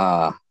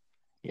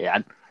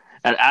 Yeah,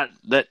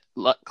 that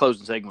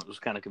closing segment was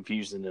kind of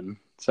confusing, and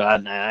so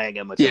I ain't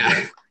got much.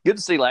 Yeah, good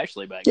to see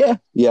Lashley back. Yeah.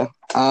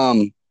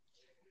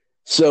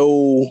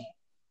 So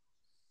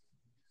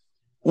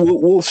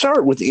we'll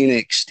start with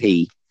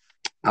NXT,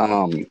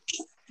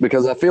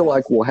 because I feel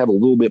like we'll have a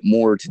little bit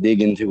more to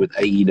dig into with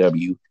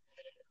AEW.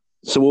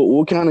 So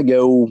we'll kind of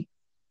go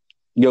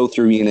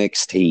through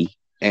NXT,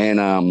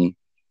 and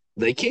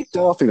they kicked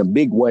off in a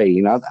big way,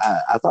 and I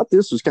thought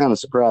this was kind of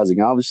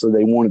surprising. Obviously,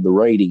 they wanted the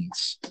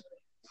ratings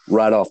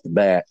right off the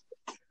bat.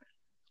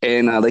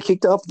 And they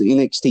kicked off the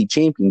NXT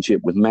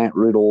Championship with Matt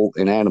Riddle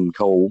and Adam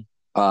Cole.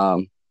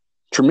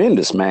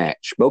 Tremendous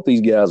match. Both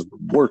these guys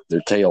worked their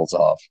tails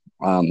off.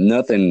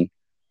 Nothing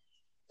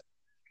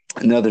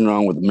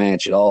wrong with the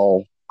match at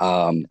all.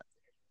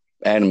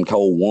 Adam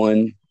Cole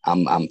won.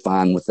 I'm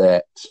fine with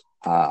that.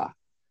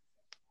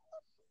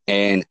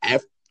 And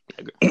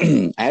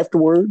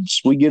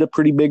afterwards, we get a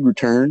pretty big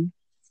return.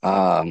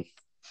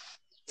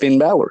 Finn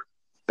Balor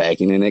back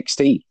in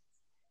NXT.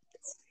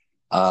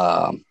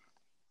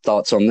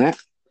 Thoughts on that?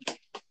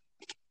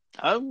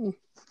 I'm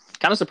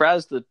kind of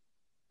surprised that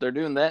they're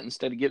doing that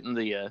instead of getting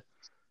the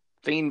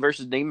Fiend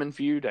versus Demon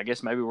feud. I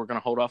guess maybe we're going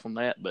to hold off on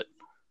that, but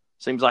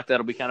seems like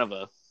that'll be kind of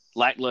a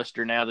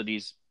lackluster now that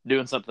he's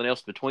doing something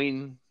else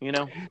between,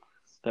 If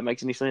that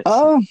makes any sense?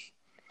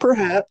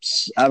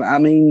 Perhaps. I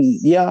mean,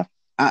 yeah,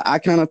 I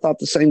kind of thought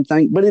the same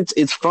thing, but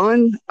it's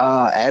fun.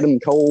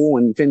 Adam Cole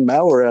and Finn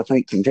Balor, I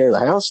think, can tear the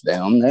house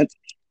down.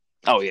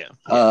 Oh, yeah.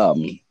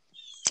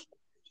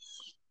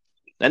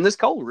 And this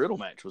Cole Riddle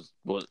match was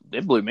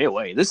it blew me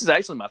away. This is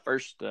actually my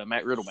first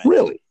Matt Riddle match.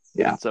 Really?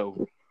 Yeah.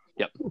 So,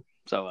 yep.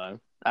 So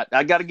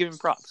I got to give him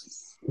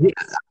props. Yeah.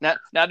 Now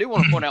I do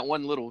want to point out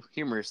one little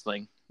humorous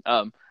thing.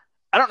 I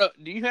don't know.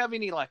 Do you have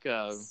any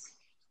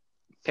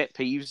pet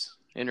peeves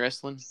in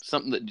wrestling?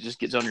 Something that just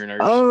gets on your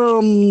nerves?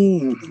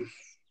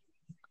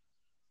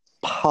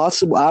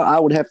 Possible. I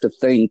would have to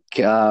think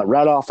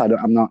right off.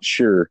 I'm not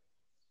sure.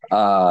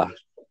 But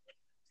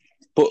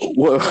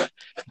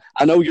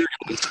I know you're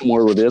going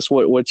somewhere with this.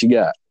 What you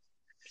got?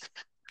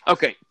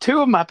 Okay,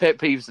 2 of my pet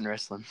peeves in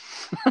wrestling.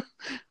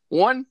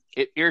 One,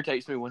 it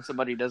irritates me when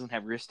somebody doesn't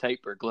have wrist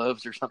tape or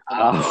gloves or something.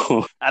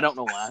 Oh. I don't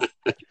know why.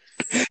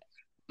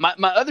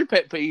 My other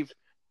pet peeve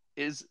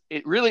is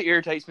it really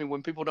irritates me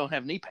when people don't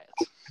have knee pads.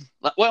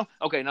 Well,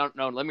 okay, no,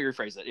 let me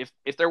rephrase that.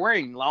 If they're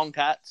wearing long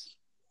tights,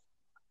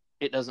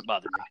 it doesn't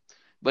bother me.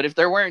 But if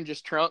they're wearing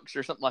just trunks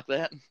or something like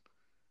that,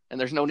 and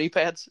there's no knee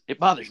pads, it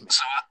bothers me.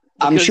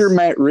 I'm sure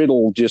Matt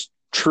Riddle just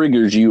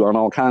triggers you on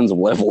all kinds of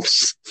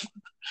levels.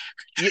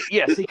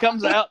 Yes, he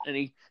comes out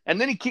and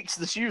then he kicks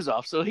the shoes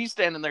off. So he's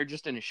standing there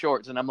just in his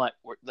shorts, and I'm like,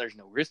 there's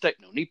no wrist tape,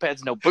 no knee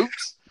pads, no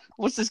boots.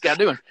 What's this guy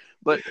doing?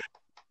 But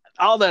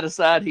all that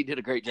aside, he did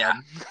a great job.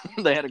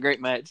 They had a great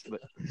match.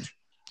 But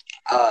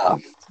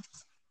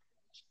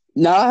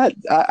no,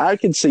 I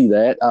can see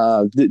that.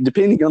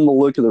 Depending on the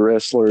look of the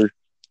wrestler,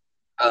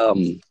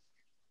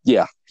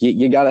 yeah,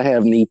 you got to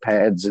have knee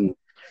pads and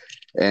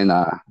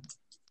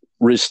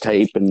wrist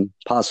tape and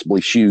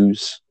possibly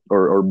shoes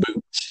or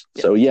boots.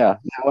 Yeah. So yeah.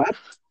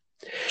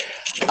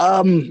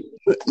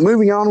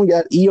 Moving on, we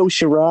got Io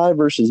Shirai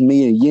versus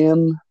Mia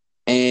Yim,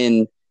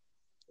 and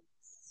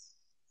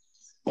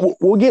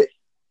we'll get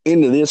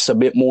into this a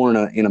bit more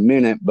in a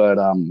minute. But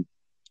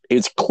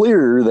it's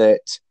clear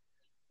that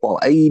while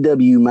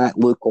AEW might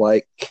look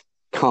like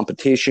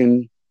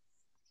competition,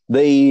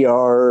 they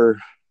are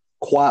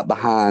quite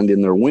behind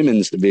in their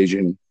women's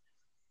division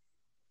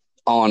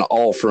on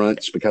all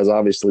fronts, because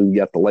obviously we've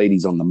got the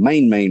ladies on the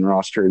main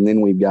roster, and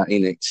then we've got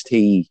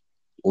NXT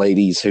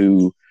ladies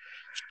who,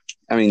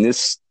 I mean,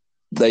 these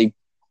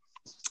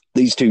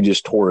two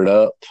just tore it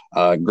up.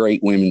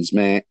 Great women's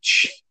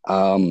match.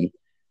 Johnny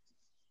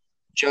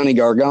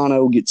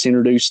Gargano gets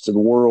introduced to the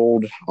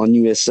world on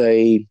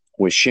USA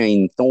with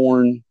Shane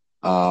Thorne.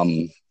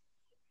 Some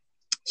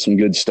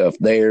good stuff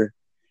there.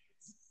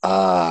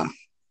 Candice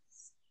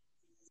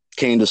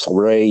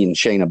LeRae and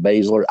Shayna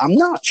Baszler. I'm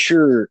not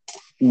sure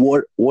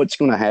what's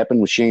going to happen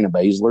with Shayna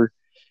Baszler.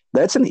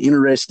 that's an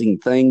interesting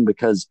thing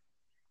because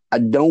I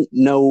don't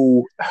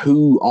know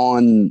who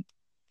on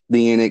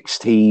the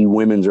NXT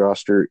women's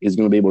roster is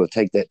going to be able to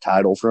take that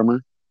title from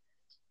her.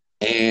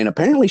 And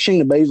apparently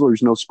Shayna Baszler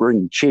is no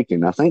spring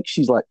chicken. I think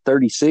she's like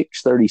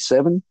 36,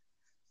 37.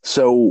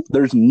 So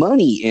there's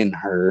money in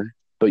her,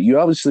 but you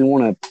obviously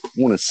want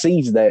to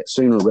seize that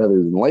sooner rather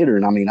than later.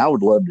 And I mean, I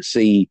would love to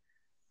see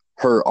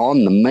her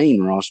on the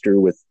main roster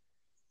with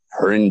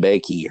her and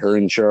Becky, her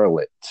and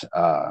Charlotte.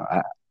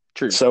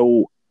 True.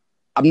 So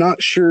I'm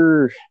not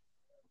sure.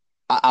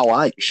 I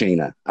like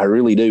Shayna. I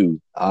really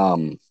do.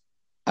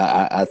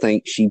 I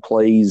think she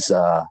plays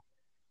her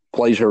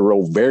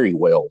role very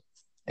well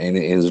and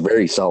is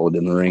very solid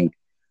in the ring.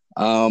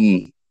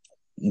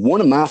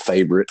 One of my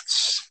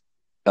favorites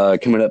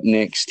coming up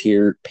next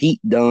here, Pete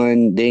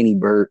Dunne, Danny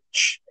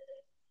Burch.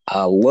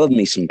 I love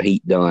me some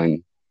Pete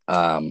Dunne.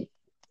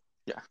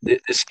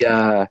 This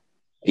guy,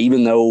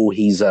 even though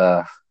he's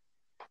kind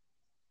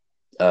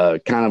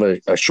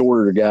of a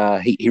shorter guy,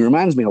 he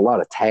reminds me a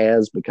lot of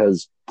Taz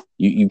because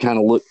you kind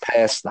of look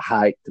past the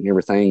height and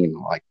everything and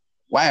like,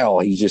 wow,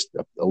 he's just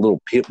a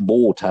little pit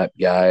bull type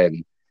guy.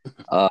 And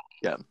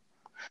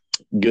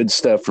good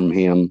stuff from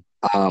him.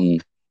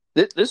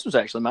 This was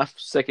actually my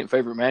second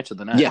favorite match of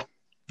the night.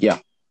 Yeah.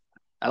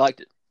 I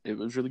liked it. It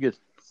was really good.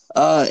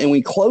 And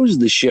we closed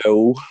the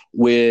show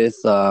with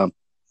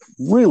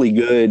really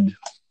good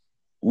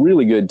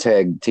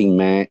tag team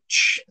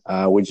match,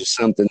 which is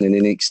something that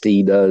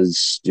NXT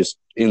does just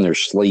in their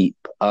sleep.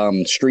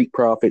 Street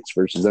Profits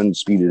versus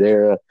Undisputed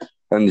Era.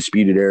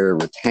 Undisputed Era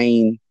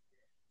retain.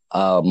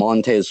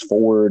 Montez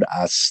Ford,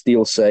 I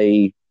still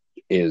say,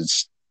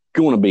 is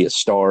going to be a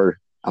star.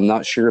 I'm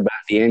not sure about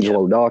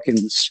D'Angelo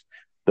Dawkins,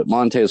 but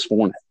Montez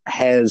Ford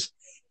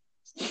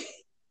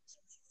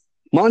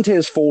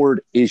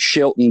is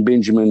Shelton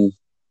Benjamin,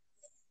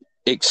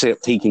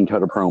 except he can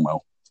cut a promo.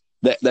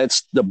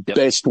 That's the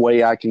best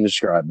way I can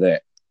describe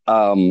that.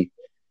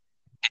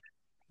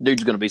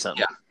 Dude's going to be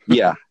something.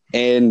 Yeah.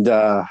 And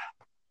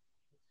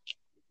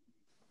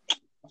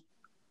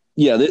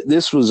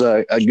this was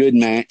a good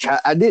match.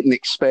 I didn't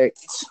expect,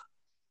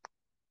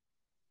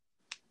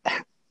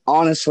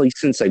 honestly,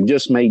 since they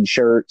just made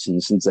shirts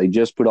and since they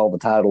just put all the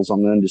titles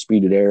on the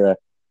Undisputed Era,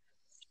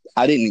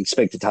 I didn't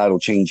expect a title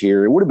change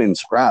here. It would have been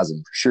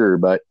surprising for sure,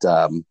 but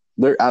I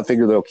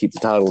figure they'll keep the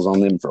titles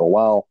on them for a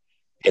while.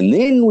 And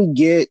then we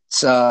get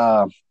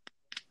Tommaso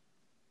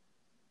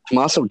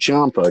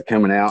Ciampa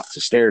coming out to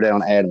stare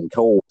down Adam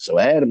Cole. So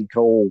Adam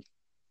Cole,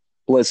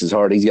 bless his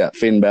heart, he's got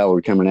Finn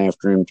Balor coming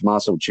after him,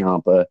 Tommaso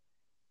Ciampa.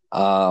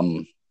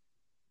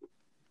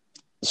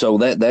 So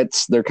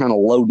they're kind of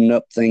loading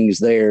up things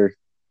there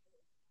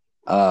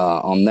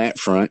on that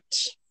front.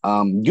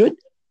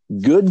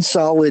 Good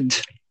solid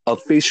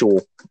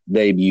official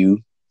debut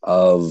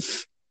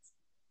of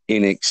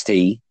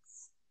NXT.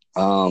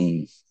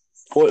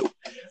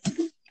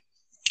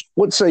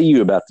 What say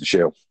you about the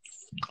show?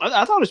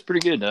 I thought it was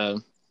pretty good.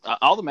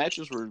 All the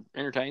matches were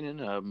entertaining.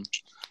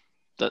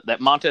 That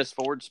Montez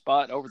Ford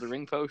spot over the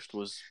ring post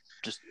was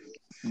just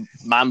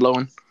mind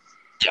blowing.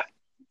 Yeah.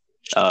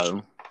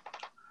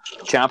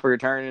 Ciampa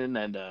returning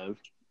and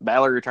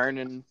Balor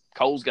returning.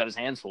 Cole's got his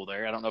hands full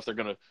there. I don't know if they're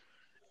going to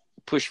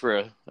push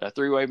for a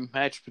three-way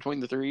match between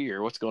the three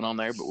or what's going on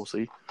there, but we'll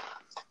see.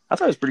 I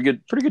thought it was pretty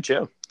good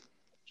show.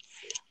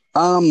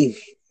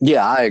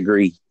 Yeah, I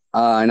agree.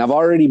 And I've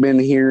already been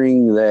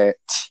hearing that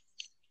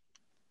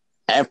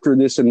after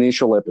this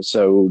initial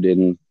episode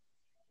and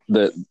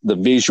the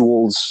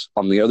visuals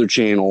on the other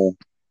channel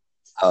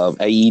of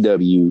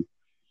AEW,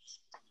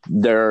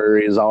 there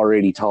is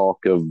already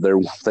talk of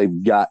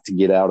they've got to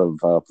get out of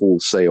Full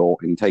Sail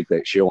and take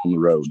that show on the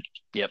road.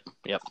 Yep.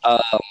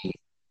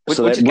 Which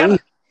is kind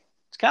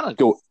of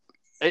cool.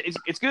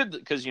 It's good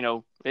because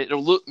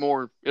it'll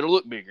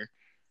look bigger,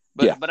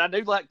 but I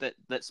do like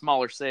that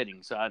smaller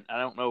setting. So I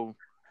don't know.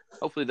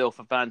 Hopefully they'll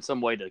find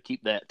some way to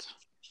keep that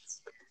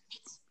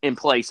in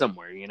play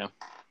somewhere.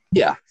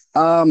 Yeah.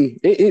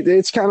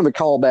 It's kind of a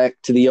callback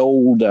to the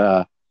old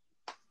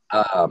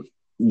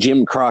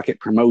Jim Crockett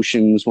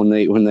Promotions when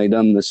they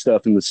done the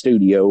stuff in the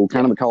studio.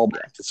 Kind of a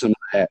callback to some of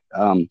that.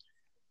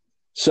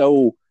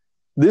 So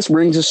this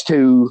brings us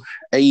to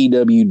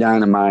AEW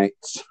Dynamite,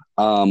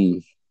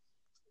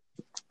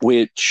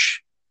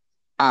 which,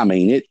 I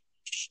mean,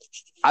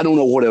 I don't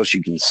know what else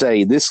you can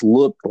say. This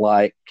looked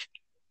like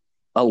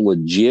a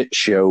legit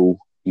show.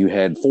 You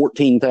had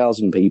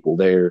 14,000 people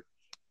there.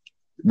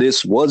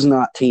 This was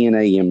not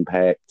TNA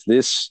Impact.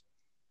 This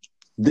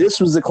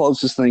was the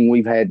closest thing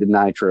we've had to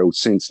Nitro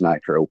since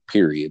Nitro,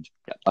 period.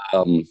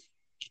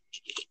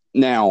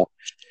 Now,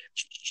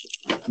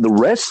 the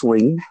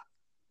wrestling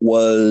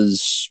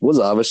was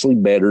obviously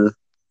better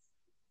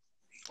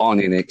on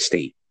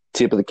NXT.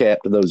 Tip of the cap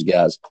to those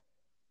guys.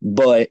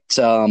 But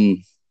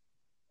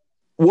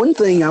one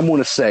thing I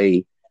want to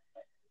say,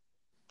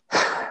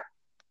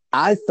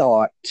 I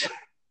thought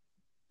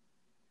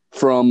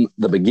from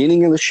the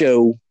beginning of the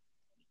show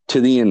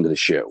to the end of the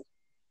show,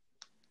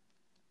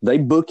 they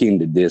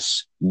bookended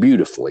this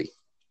beautifully.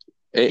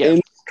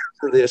 And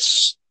for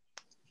this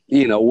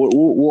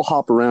we'll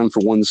hop around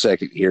for 1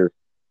 second here.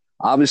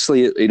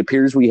 Obviously, it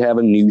appears we have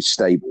a new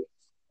stable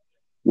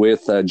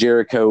with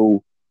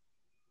Jericho,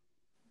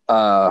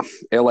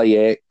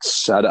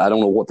 LAX. I don't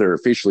know what they're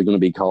officially going to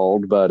be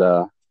called,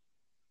 but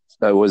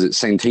was it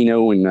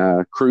Santino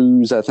and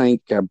Cruz? I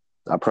think I'm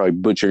probably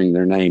butchering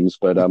their names,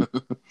 but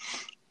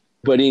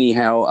but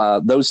anyhow,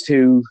 those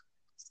two,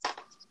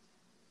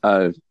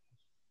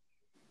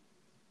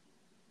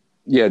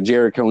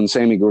 Jericho and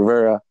Sammy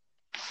Guevara,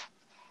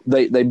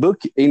 they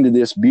book into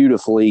this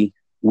beautifully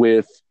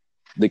with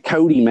the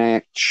Cody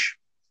match.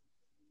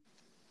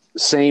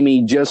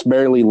 Sammy just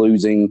barely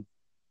losing,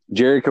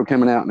 Jericho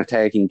coming out and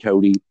attacking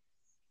Cody.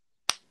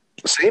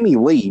 Sammy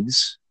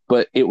leaves,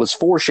 but it was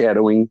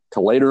foreshadowing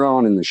to later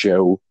on in the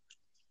show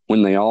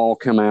when they all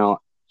come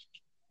out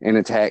and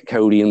attack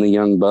Cody and the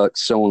Young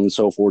Bucks, so on and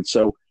so forth.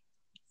 So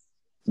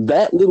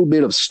that little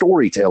bit of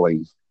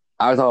storytelling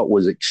I thought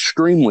was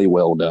extremely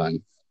well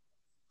done,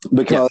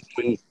 because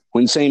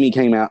when Sammy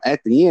came out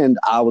at the end,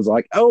 I was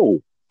like,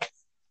 oh,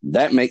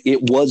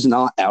 it was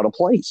not out of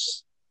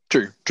place.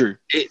 True.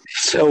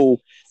 So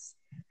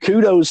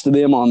kudos to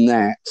them on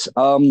that.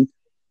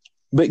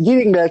 But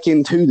getting back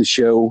into the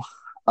show,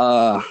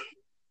 the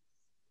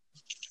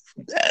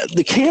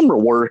camera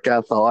work,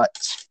 I thought,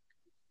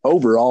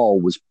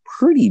 overall was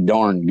pretty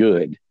darn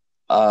good.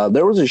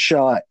 There was a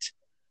shot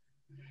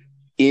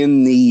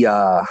in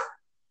the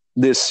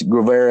this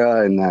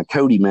Guevara and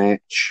Cody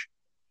match.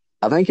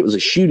 I think it was a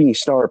shooting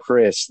star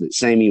press that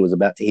Sammy was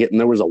about to hit, and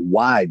there was a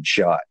wide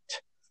shot.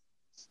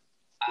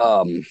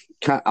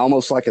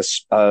 Almost like it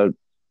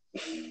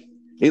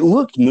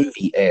looked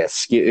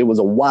movie-esque. It was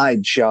a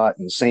wide shot,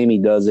 and Sammy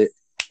does it.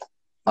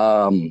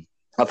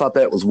 I thought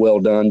that was well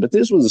done, but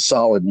this was a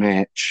solid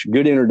match.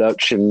 Good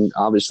introduction.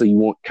 Obviously, you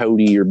want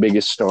Cody, your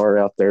biggest star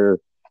out there,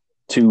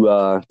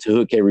 to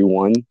hook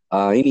everyone.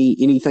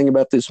 Anything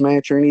about this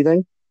match or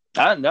anything?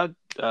 I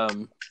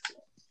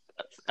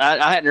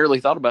hadn't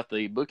really thought about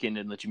the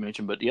bookending that you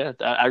mentioned, but yeah,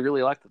 I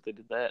really liked that they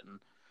did that. And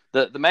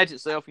the match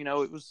itself,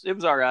 it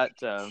was all right.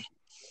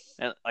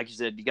 And like you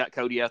said, you got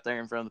Cody out there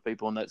in front of the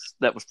people, and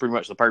that was pretty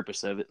much the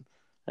purpose of it.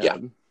 Yeah.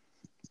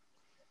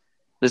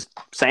 This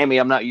Sammy,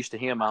 I'm not used to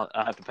him. I'll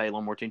have to pay a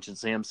little more attention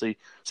to him, see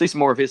some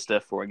more of his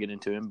stuff before I get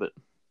into him. But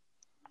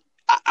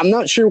I'm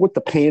not sure what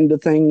the panda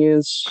thing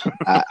is.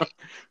 I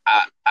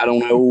don't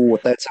know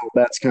what that's all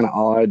about. It's kind of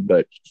odd,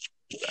 but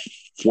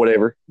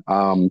whatever.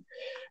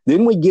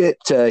 Then we get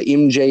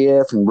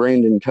MJF and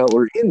Brandon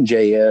Cutler.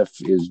 MJF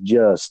is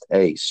just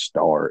a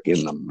star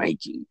in the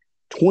making.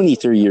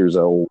 23 years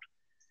old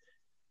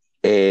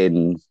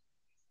and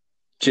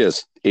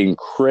just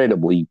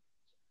incredibly,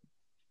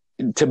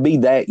 to be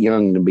that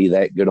young, to be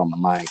that good on the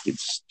mic,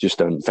 it's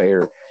just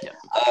unfair.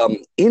 Yeah.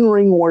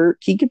 In-ring work,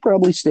 he could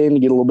probably stand to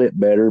get a little bit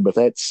better, but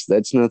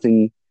that's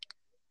nothing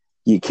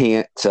you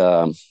can't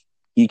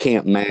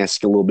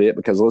mask a little bit,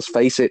 because let's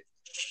face it,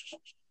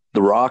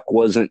 The Rock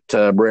wasn't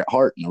Bret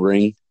Hart in the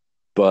ring,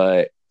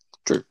 but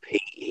true,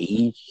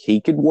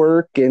 he could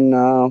work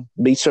and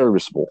be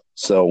serviceable.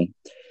 So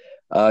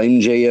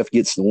MJF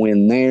gets the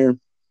win there.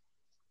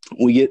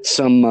 We get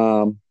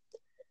a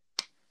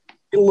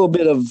little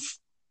bit of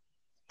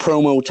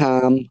promo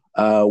time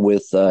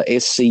with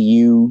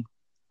SCU,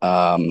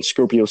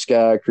 Scorpio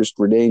Sky,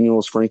 Christopher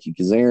Daniels, Frankie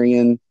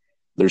Kazarian.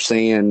 They're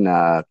saying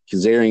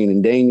Kazarian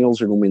and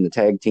Daniels are going to win the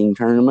tag team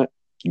tournament.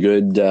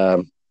 Good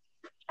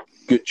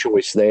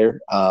choice there.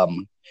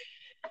 And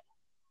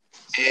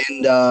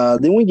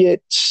then we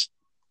get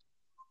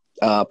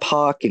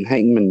Pac and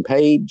Hangman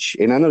Page.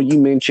 And I know you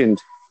mentioned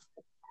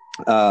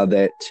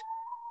that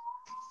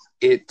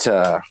it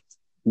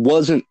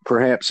wasn't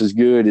perhaps as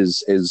good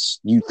as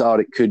you thought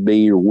it could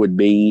be or would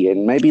be,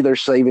 and maybe they're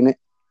saving it.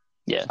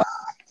 Yeah.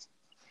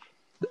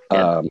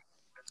 That's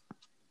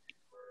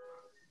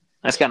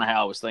kind of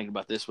how I was thinking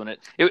about this one.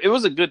 It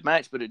was a good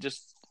match, but it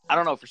just, I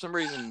don't know, for some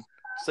reason,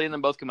 seeing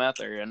them both come out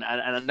there, and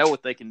I know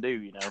what they can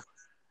do,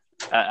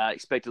 I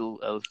expected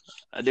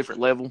a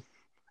different level.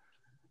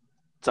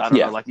 So I don't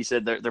know, like you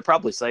said, they're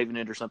probably saving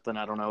it or something.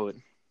 I don't know.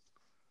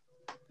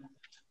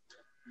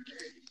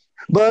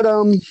 But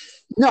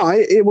no,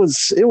 it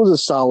was a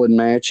solid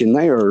match, and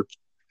they are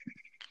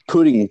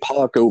putting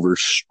Pac over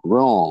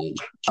strong.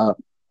 I'm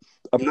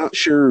not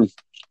sure,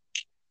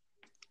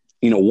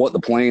 what the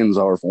plans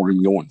are for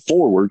him going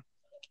forward,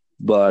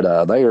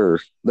 but they are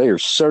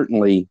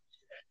certainly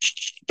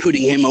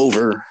putting him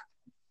over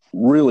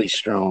really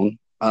strong.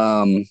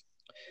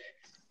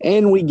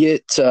 And we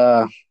get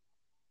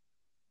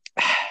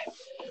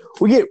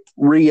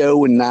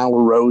Rio and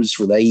Nyla Rose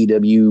for the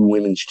AEW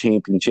Women's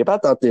Championship. I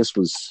thought this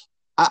was,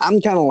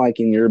 I'm kind of like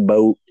in your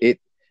boat. It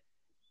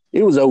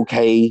was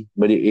okay,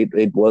 but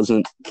it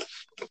wasn't.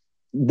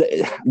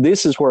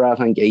 This is where I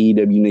think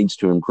AEW needs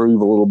to improve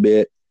a little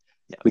bit,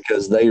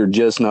 because they are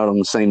just not on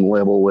the same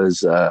level as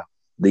the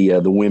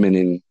women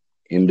in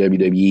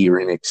WWE or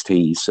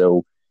NXT.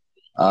 So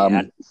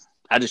I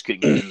just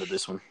couldn't get into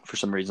this one for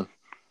some reason.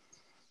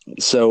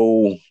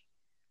 So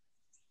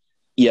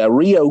yeah,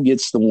 Rio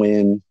gets the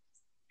win.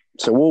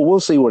 So we'll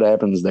see what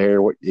happens there.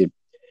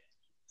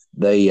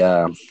 They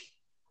have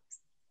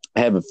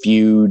a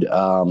feud.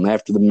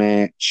 After the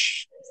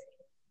match,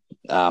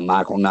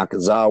 Michael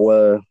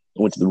Nakazawa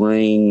went to the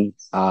ring.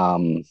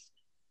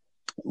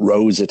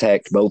 Rose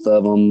attacked both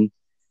of them.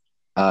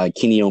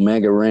 Kenny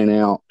Omega ran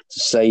out to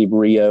save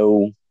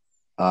Rio.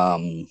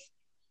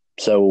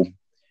 So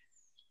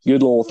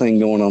good little thing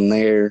going on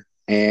there.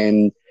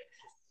 And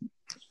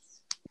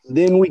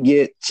then we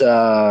get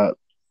the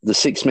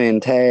six-man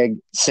tag,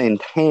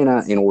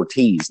 Santana and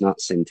Ortiz, not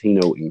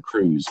Santino and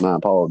Cruz. My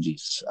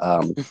apologies.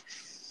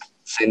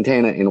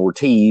 Santana and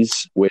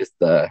Ortiz with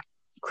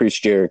Chris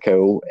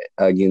Jericho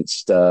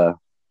against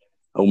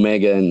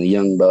Omega and the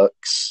Young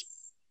Bucks.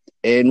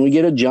 And we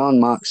get a Jon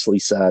Moxley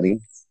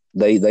sighting.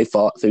 They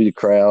fought through the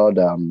crowd.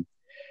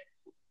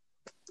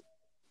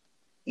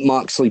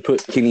 Moxley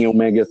put Kenny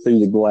Omega through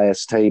the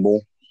glass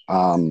table.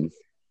 And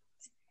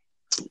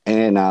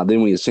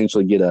then we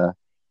essentially get a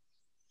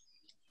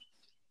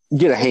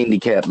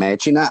handicap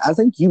match. And I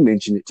think you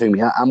mentioned it to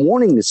me. I'm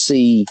wanting to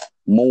see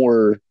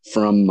more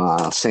from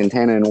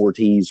Santana and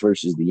Ortiz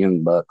versus the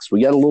Young Bucks.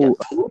 We got a little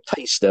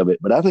taste of it,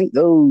 but I think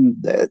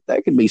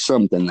that could be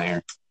something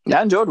there. Yeah,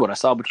 I enjoyed what I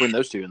saw between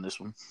those two in this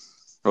one.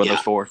 Or those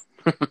four.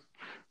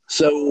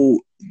 So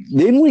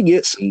then we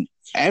get some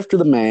after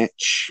the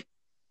match.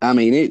 I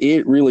mean,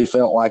 it really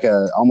felt like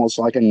almost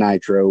like a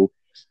Nitro.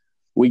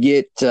 We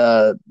get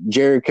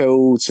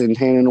Jericho,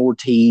 Santana, and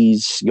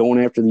Ortiz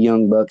going after the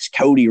Young Bucks.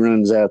 Cody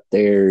runs out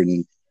there,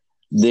 and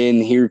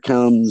then here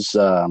comes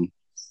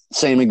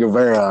Sammy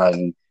Guevara,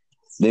 and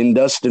then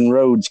Dustin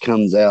Rhodes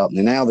comes out,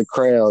 and now the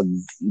crowd,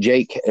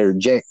 Jake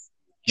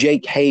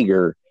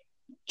Hager,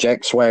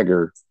 Jack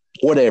Swagger,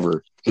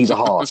 whatever, he's a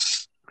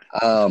hoss.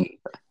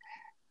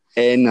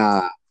 And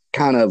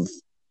kind of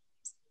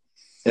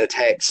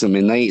attacks them,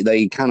 and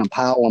they kind of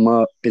pile them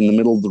up in the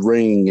middle of the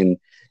ring, and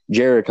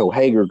Jericho,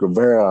 Hager,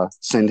 Guevara,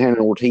 Santana,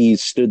 and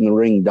Ortiz stood in the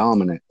ring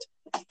dominant.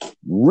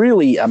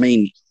 Really, I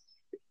mean,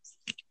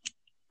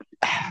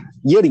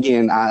 yet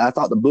again, I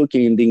thought the book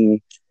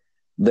ending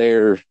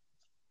there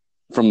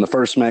from the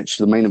first match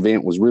to the main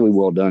event was really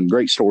well done.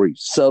 Great story,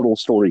 subtle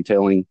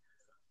storytelling.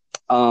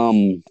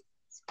 I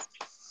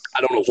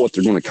don't know what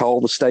they're going to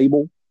call the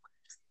stable.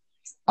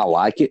 I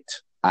like it.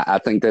 I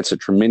think that's a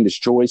tremendous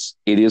choice.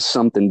 It is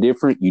something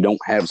different. You don't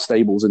have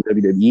stables in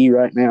WWE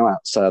right now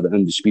outside the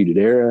Undisputed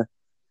Era.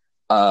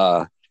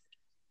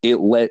 It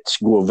lets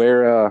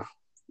Guevara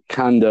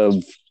kind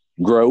of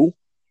grow.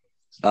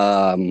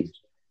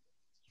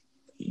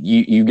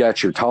 You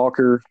got your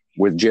talker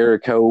with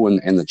Jericho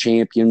and the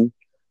champion.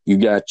 You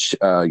got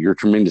your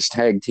tremendous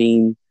tag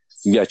team.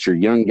 You got your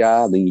young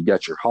guy. Then you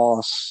got your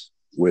Hoss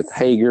with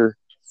Hager.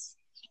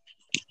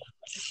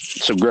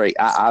 So great.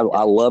 I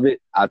love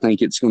it. I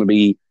think it's going to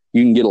be,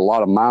 you can get a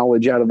lot of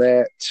mileage out of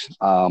that.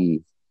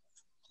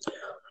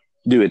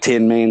 Do a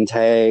 10-man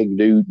tag,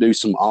 do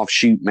some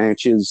offshoot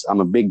matches. I'm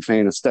a big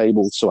fan of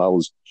stables, so I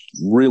was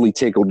really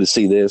tickled to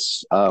see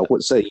this.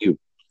 What say you?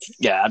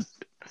 Yeah,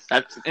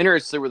 I'm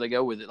interested to see where they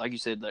go with it. Like you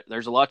said,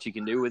 there's a lot you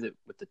can do with it,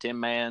 with the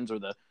 10-mans or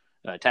the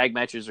tag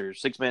matches or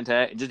 6-man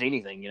tag, just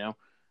anything, you know?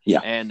 Yeah.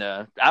 And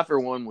I, for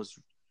one, was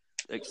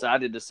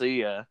excited to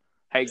see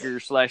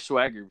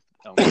Hager/Swagger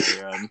on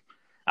there.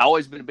 I've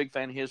always been a big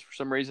fan of his for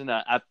some reason.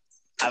 I've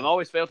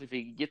always felt if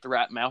he could get the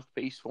right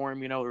mouthpiece for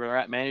him, you know, the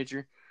right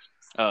manager,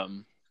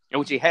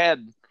 which he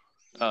had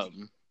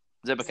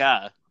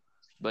Zebekiah,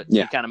 but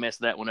he kind of messed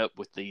that one up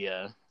with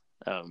the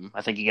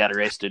I think he got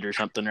arrested or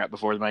something right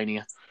before the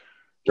Mania.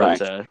 Right.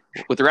 But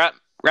with the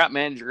right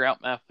manager, right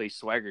mouthpiece,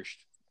 Swagger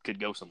could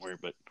go somewhere,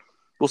 but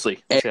we'll see.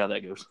 We'll see how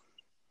that goes.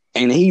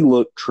 And he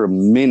looked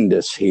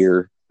tremendous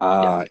here.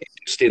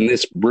 Just in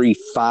this brief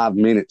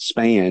 5-minute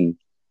span,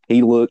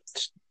 he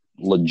looked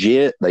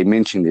legit. They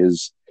mentioned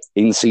his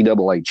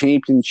NCAA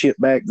championship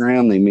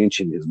background. They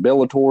mentioned his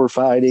Bellator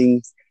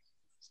fighting,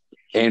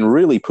 and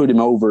really put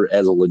him over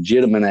as a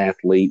legitimate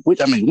athlete,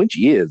 which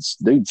he is.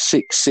 Dude,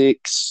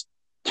 6'6",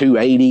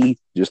 280,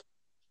 just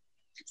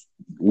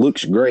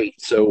looks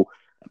great. So,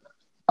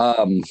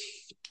 I'm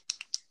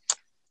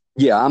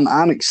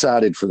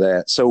excited for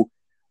that. So,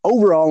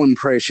 overall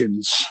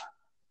impressions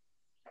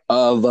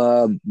of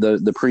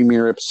the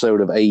premiere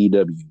episode of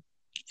AEW.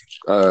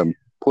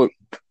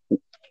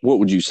 What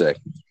would you say?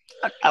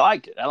 I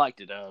liked it.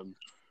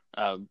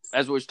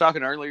 As we was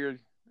talking earlier,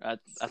 I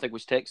think we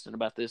was texting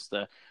about this.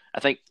 I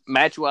think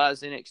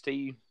match-wise,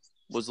 NXT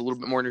was a little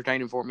bit more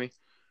entertaining for me.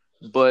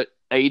 But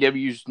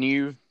AEW's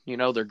new. You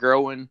know, they're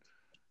growing.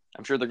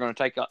 I'm sure they're going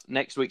to take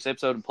next week's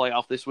episode and play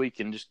off this week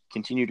and just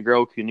continue to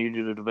grow,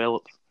 continue to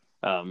develop.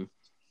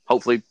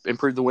 Hopefully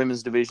improve the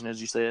women's division, as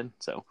you said.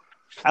 So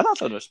I thought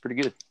that was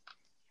pretty good.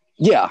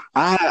 Yeah,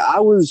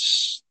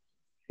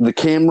 the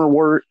camera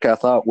work I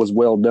thought was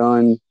well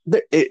done.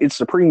 It's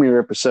the premiere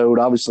episode.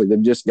 Obviously,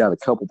 they've just got a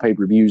couple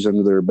pay-per-views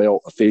under their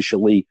belt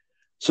officially.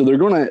 So they're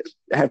going to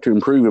have to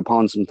improve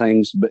upon some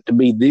things. But to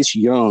be this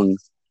young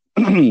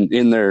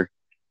in their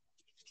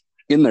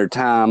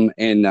time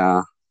and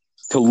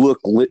to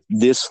look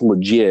this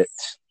legit,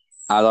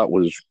 I thought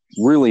was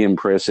really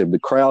impressive. The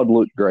crowd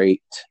looked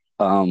great.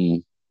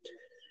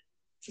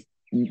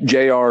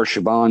 JR,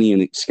 Shivani,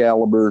 and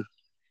Excalibur,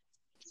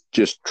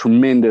 just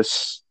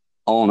tremendous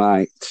all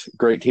night.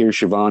 Great to hear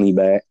Shivani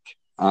back.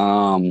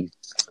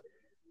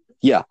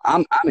 Yeah,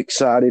 I'm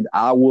excited.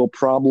 I will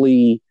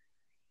probably.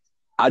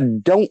 I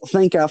don't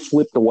think I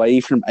flipped away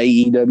from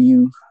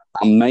AEW.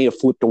 I may have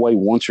flipped away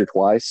once or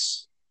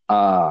twice,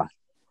 but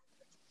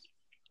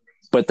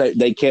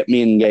they kept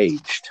me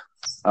engaged.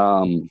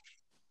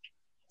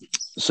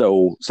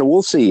 So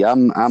we'll see.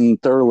 I'm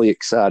thoroughly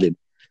excited.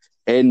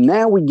 And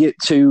now we get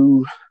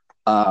to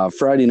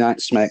Friday Night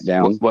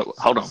SmackDown.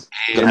 Hold on.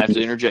 I'm going to have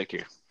to interject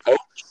here.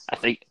 I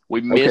think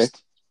we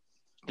missed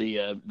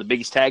the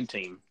biggest tag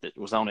team that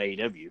was on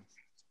AEW.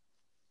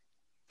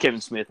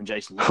 Kevin Smith and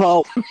Jason Lee.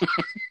 Oh,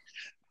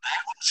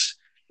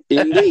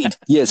 indeed.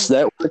 Yes,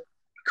 that was a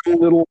cool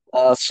little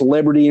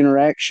celebrity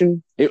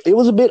interaction. It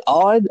was a bit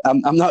odd.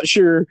 I'm not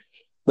sure.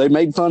 They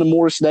made fun of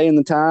Morris Day in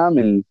the time,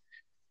 and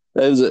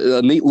it was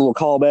a neat little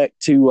callback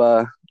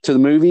to the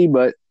movie,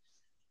 but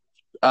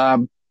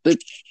it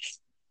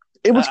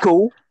was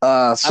cool.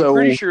 So I'm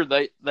pretty sure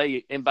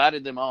they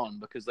invited them on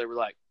because they were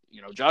like,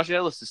 Josh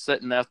Ellis is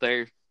sitting out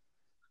there,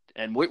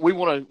 and we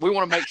want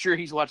to make sure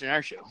he's watching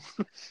our show.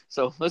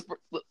 So let's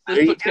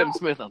put Kevin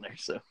Smith on there.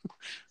 So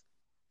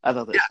I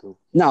thought that was cool.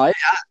 No, I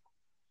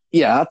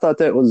thought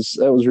that was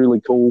really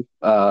cool.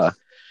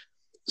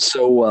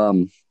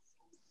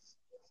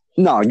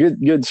 No,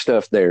 good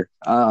stuff there.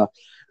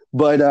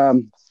 But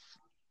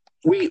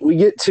we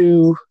get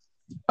to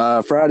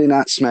Friday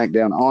Night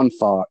SmackDown on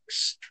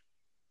Fox.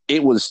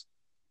 It was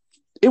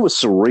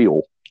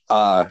surreal,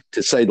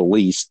 to say the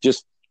least,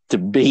 just to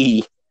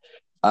be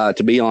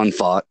on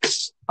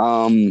Fox.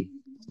 And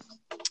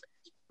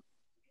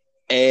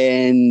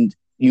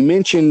you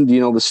mentioned,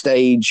 the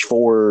stage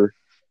for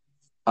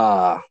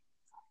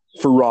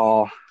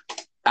Raw.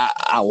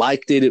 I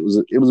liked it. It was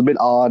a bit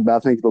odd, but I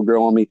think it'll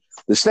grow on me.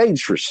 The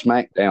stage for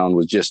SmackDown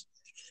was just,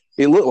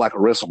 it looked like a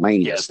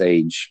WrestleMania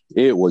stage.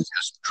 It was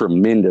just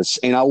tremendous.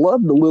 And I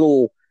love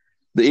the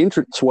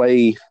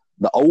entranceway,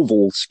 the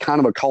ovals, kind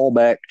of a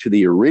callback to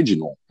the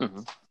original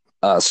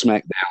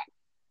SmackDown,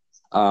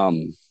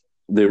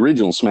 the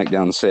original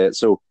SmackDown set.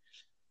 So,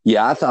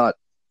 yeah, I thought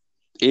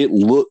it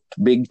looked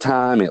big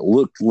time. It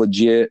looked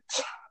legit.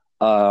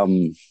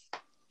 The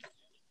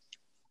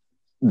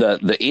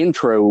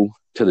intro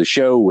to the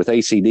show with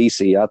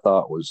AC/DC, I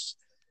thought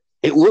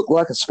it looked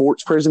like a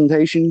sports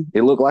presentation.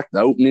 It looked like the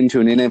opening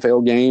to an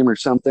NFL game or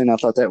something. I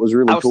thought that was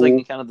really cool. I was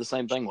thinking kind of the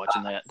same thing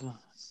watching that.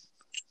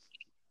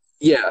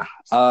 Yeah.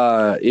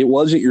 It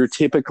wasn't your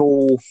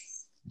typical,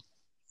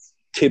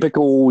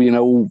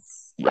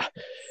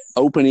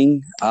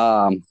 opening.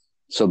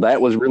 So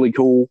that was really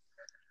cool.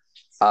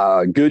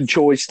 Good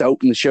choice to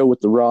open the show with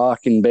The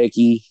Rock and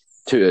Becky.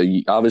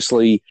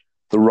 Obviously,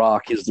 The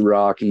Rock is The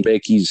Rock, and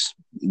Becky's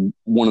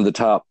one of the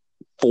top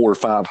 4 or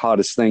 5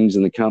 hottest things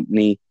in the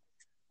company.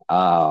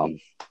 And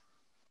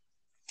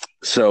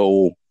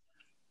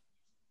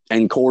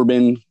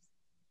Corbin,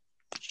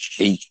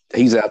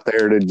 he's out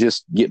there to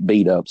just get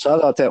beat up. So I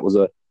thought that was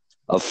a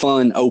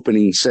fun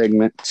opening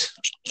segment.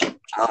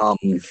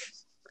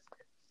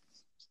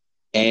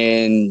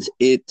 And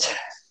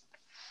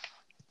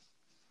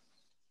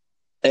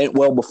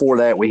well, before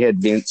that, we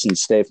had Vince and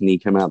Stephanie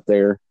come out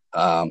there,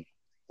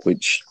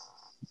 which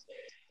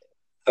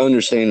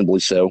understandably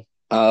so.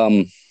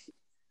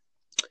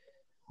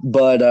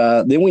 But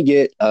then we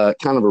get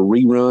kind of a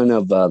rerun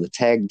of the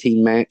tag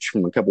team match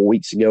from a couple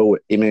weeks ago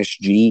at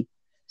MSG.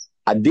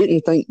 I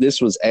didn't think this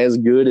was as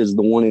good as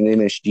the one in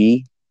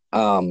MSG.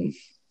 But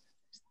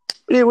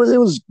it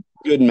was a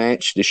good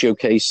match to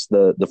showcase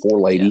the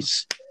 4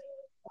 ladies,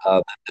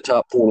 the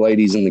top 4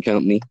 ladies in the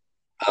company.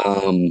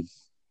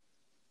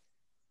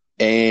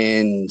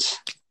 And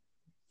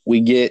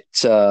we get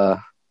kind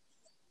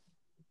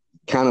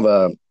of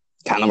a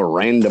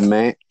random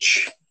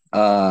match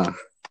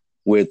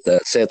with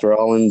Seth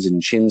Rollins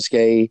and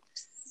Shinsuke.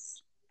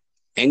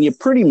 And you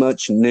pretty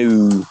much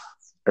knew,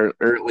 or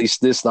at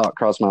least this thought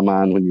crossed my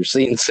mind when you're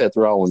seeing Seth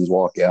Rollins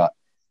walk out.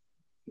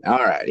 All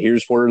right,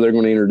 here's where they're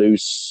going to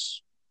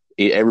introduce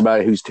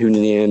everybody who's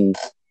tuning in.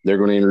 They're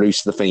going to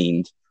introduce The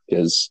Fiend,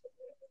 because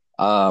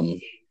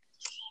kind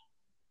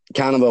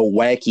of a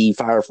wacky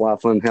Firefly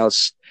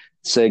Funhouse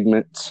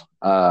segment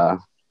that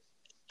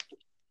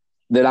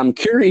I'm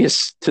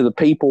curious to the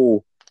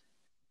people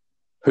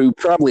who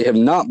probably have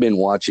not been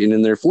watching,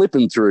 and they're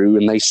flipping through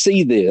and they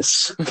see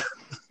this.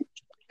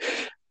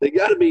 They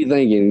got to be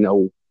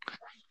thinking,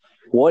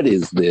 what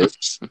is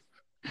this?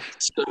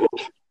 So,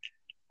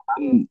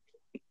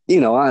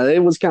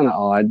 it was kind of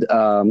odd.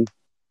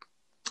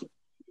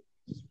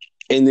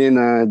 And then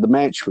the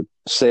match with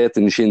Seth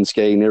and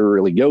Shinsuke never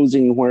really goes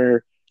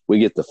anywhere. We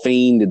get The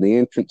Fiend in the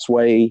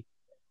entranceway.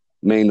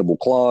 Mandible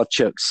Claw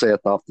chucks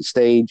Seth off the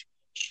stage.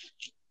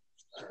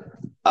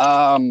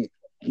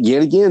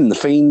 Yet again, The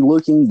Fiend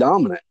looking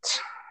dominant.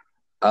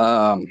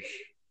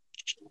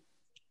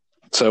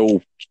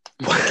 So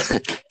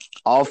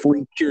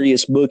awfully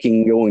curious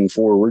booking going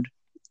forward.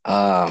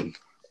 And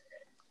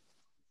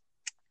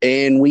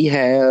we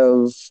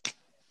have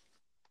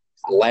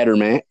ladder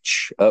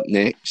match up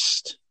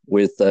next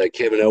with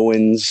Kevin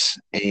Owens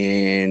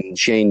and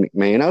Shane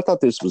McMahon. I thought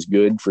this was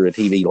good for a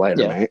TV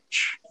ladder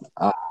match.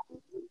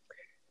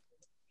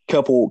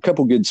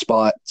 Couple good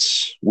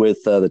spots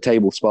with the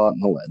table spot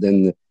and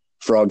then the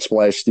frog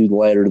splash through the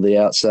ladder to the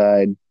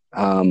outside.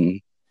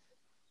 Kevin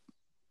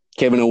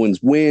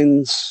Owens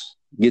wins,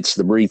 gets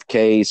the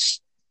briefcase.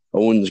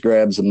 Owens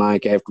grabs the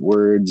mic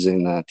afterwards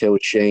and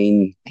tells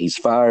Shane he's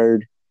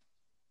fired.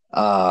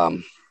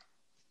 So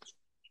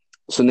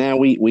now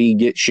we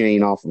get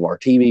Shane off of our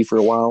TV for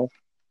a while.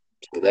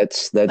 So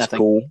that's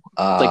cool.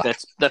 I think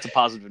that's a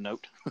positive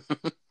note.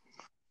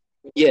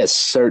 Yes,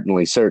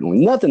 certainly.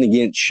 Nothing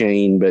against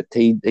Shane, but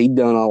he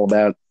done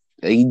about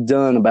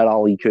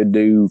all he could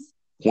do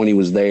when he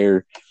was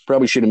there.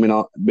 Probably should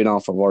have been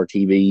off of our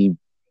TV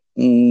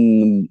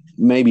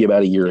maybe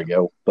about a year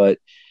ago, but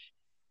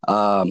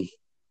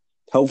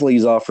hopefully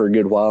he's off for a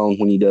good while, and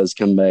when he does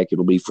come back,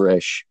 it'll be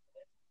fresh.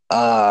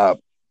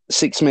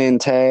 6-man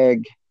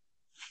tag.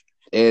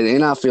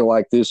 And I feel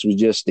like this was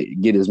just to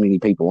get as many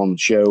people on the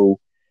show.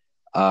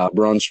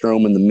 Braun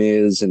Strowman, The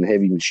Miz, and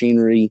Heavy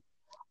Machinery.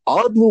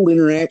 Odd little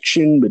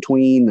interaction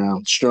between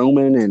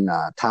Strowman and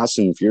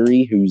Tyson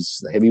Fury, who's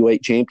the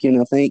heavyweight champion,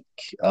 I think,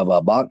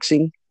 of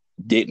boxing.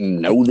 Didn't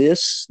know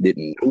this.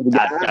 Didn't know the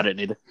guy. I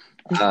didn't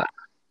either.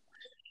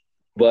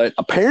 But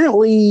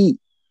apparently,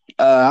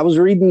 I was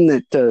reading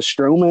that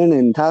Strowman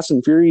and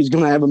Tyson Fury is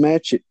going to have a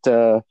match at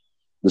the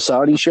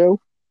Saudi show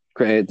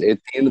at the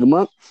end of the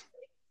month.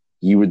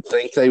 You would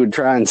think they would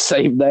try and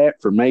save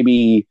that for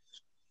maybe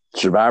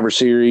Survivor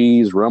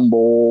Series,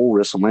 Rumble,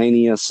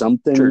 WrestleMania,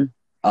 something. Sure.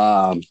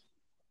 But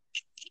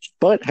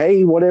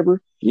hey,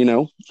 whatever,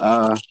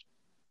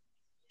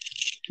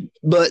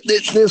 but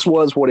this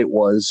was what it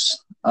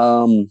was.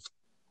 And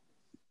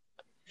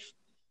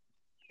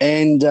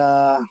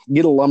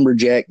get a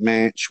lumberjack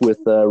match with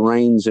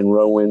Reigns and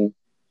Rowan.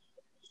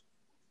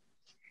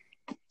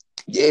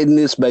 And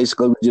this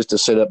basically was just to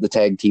set up the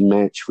tag team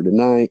match for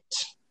tonight.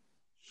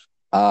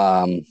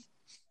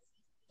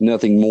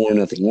 Nothing more,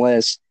 nothing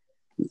less.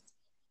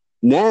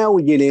 Now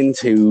we get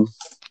into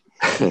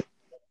the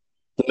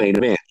main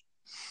event.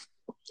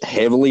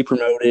 Heavily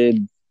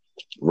promoted,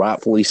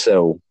 rightfully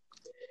so.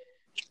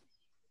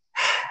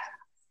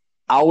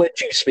 I'll let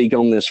you speak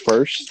on this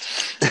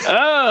first.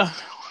 Where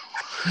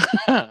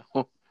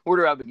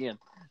do I begin?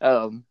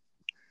 No,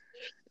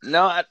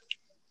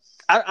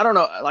 I don't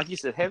know. Like you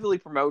said, heavily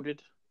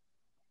promoted,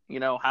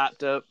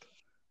 hyped up.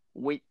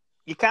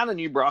 You kind of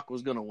knew Brock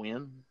was going to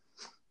win.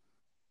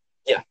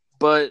 Yeah.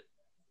 But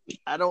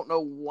I don't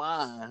know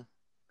why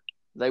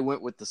they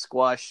went with the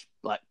squash,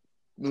 like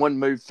one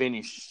move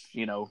finish,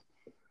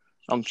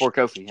 on poor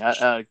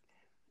Kofi.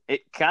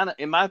 It kind of,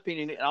 in my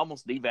opinion, it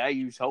almost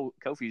devalues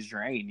Kofi's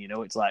reign.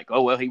 It's like,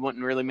 oh, well, he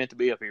wasn't really meant to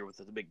be up here with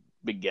the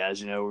big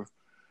guys, I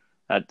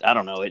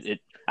don't know.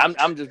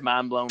 I'm just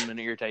mind blown and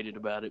irritated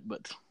about it,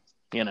 but,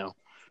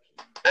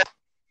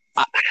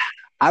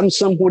 I'm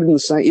somewhat in the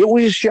same. It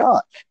was a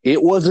shock.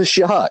 It was a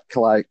shock.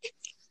 Like,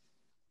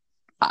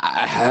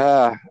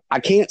 I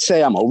can't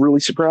say I'm overly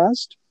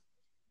surprised.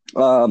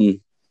 And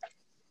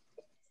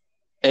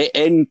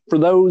for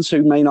those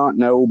who may not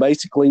know,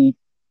 basically,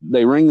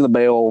 they ring the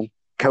bell.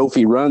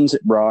 Kofi runs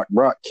at Brock.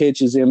 Brock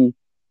catches him.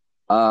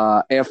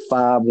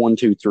 F5, 1,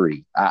 2,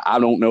 3. I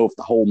don't know if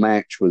the whole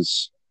match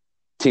was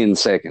 10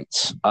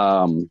 seconds.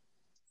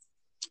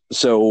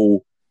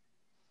 So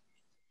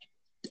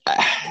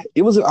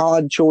it was an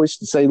odd choice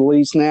to say the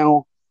least.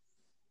 Now,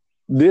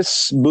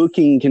 this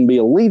booking can be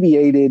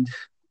alleviated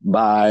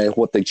by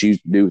what they choose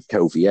to do with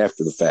Kofi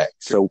after the fact.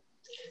 So,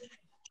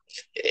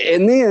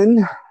 and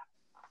then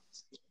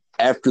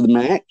after the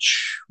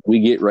match, we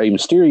get Rey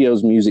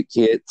Mysterio's music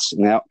hits,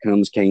 and out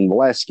comes Cain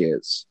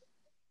Velasquez.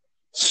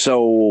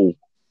 So,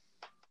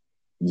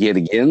 yet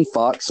again,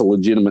 Fox, a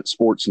legitimate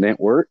sports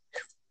network,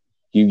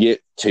 you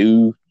get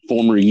two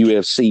former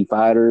UFC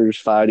fighters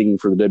fighting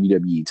for the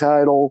WWE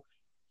title.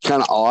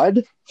 Kind of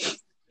odd.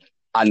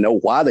 I know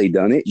why they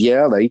done it.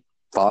 Yeah,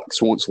 Fox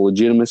wants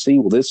legitimacy.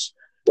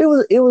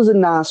 Well, it was a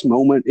nice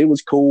moment. It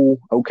was cool.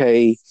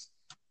 Okay,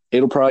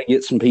 it'll probably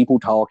get some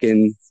people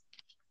talking,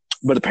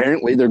 but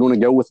apparently they're going to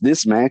go with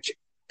this match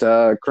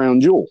at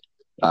Crown Jewel.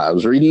 I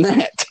was reading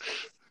that.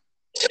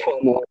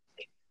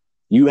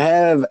 You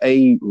have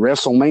a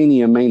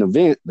WrestleMania main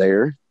event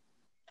there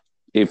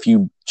if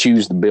you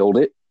choose to build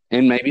it,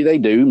 and maybe they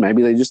do.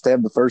 Maybe they just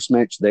have the first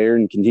match there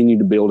and continue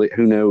to build it.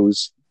 Who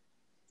knows?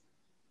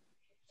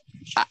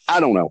 I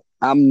don't know.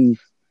 I know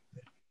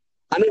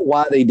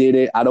why they did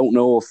it. I don't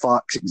know if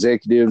Fox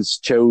executives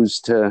chose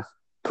to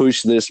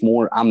push this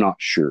more. I'm not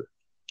sure.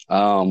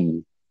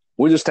 We'll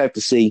just have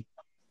to see.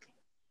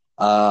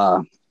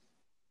 Overall,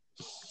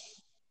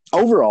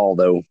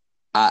 though,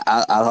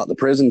 I thought the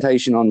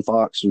presentation on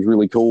Fox was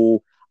really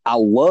cool. I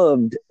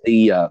loved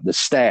the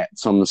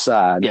stats on the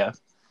side. Yeah.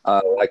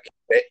 Like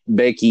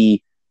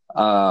Becky,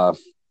 Rumble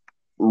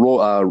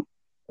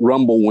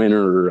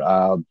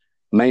winner,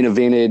 main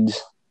evented,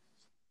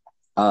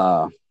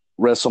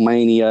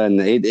 WrestleMania, and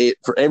it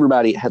for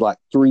everybody, it had like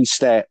 3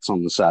 stats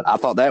on the side. I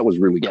thought that was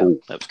really cool.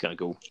 That was kind of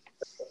cool.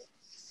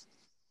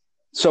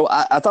 So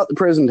I thought the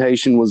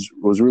presentation was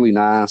really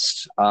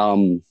nice.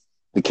 The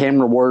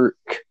camera work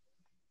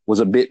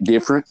was a bit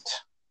different,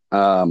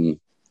 but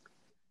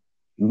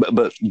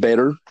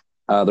better.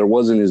 There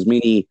wasn't as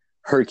many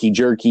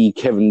herky-jerky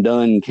Kevin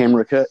Dunn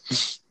camera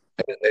cuts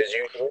as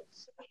usual.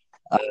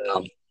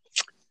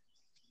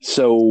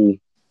 So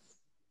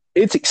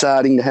it's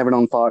exciting to have it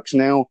on Fox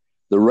now.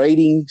 The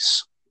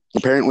ratings,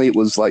 apparently it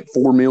was like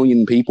 4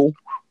 million people,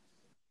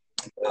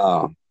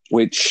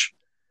 which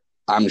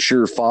I'm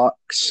sure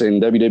Fox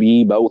and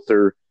WWE both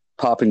are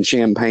popping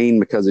champagne,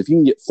 because if you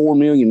can get 4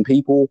 million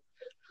people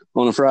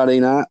on a Friday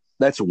night,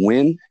 that's a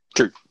win.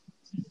 True.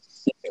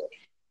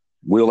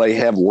 Will they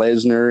have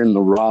Lesnar and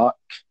The Rock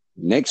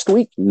next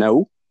week?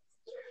 No.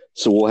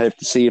 So we'll have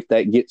to see if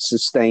that gets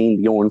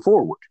sustained going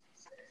forward.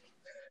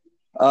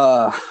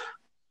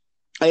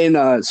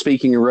 And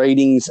speaking of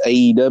ratings,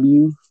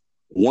 AEW,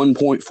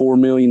 1.4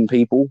 million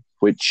people,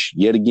 which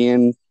yet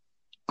again,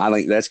 I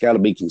think that's got to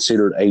be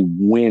considered a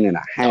win and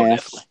a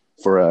half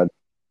for a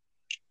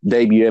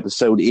debut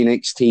episode.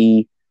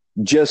 NXT,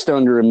 just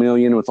under 1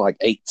 million with like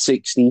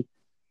 860.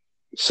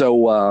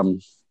 So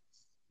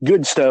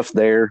good stuff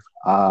there.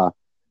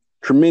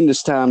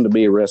 Tremendous time to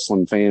be a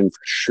wrestling fan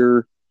for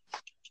sure.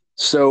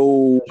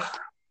 So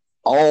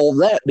all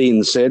that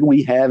being said,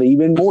 we have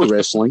even more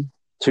wrestling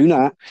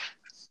tonight.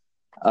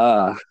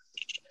 And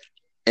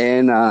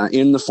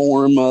in the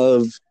form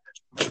of,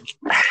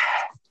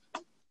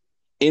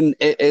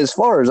 as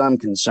far as I'm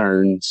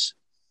concerned,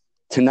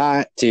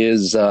 tonight's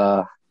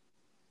a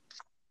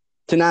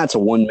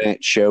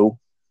 1-match show.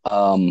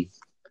 For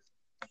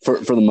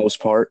the most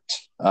part,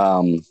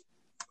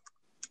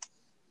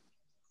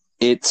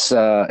 it's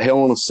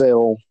Hell in a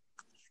Cell,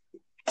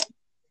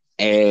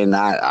 and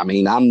I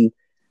mean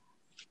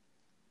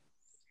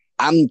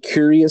I'm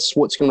curious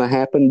what's going to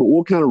happen, but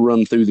we'll kind of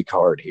run through the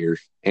card here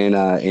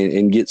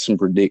and get some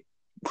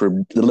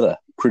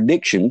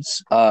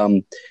predictions.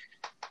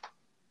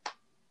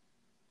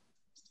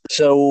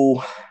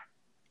 So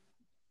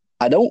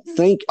I don't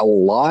think a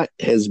lot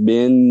has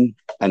been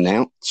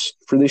announced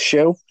for this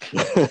show,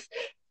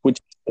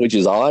 which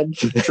is odd.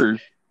 True.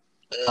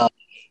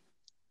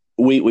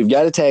 We've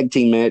got a tag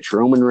team match: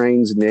 Roman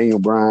Reigns and Daniel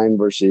Bryan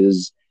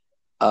versus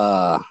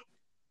Eric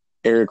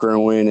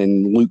Rowan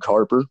and Luke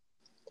Harper.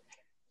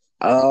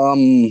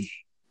 I'm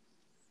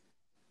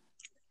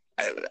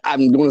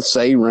going to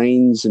say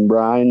Reigns and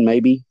Bryan,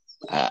 maybe.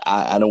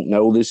 I don't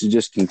know. This is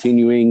just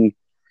continuing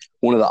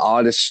one of the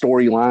oddest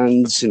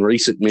storylines in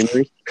recent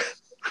memory.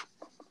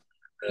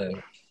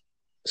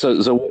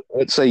 So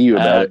what say you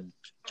about it?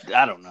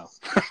 I don't know.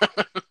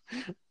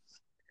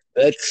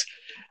 That's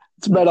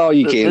about all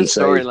you can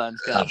say. The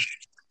storyline's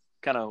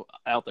kind of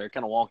out there,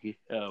 kind of wonky.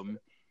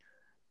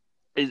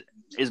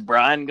 Is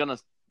Bryan going to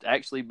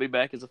actually be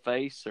back as a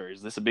face, or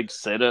is this a big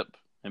setup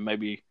and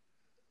maybe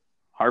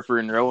Harper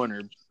and Rowan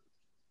are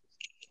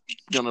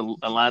going to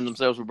align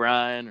themselves with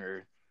Bryan,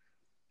 or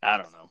I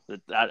don't know.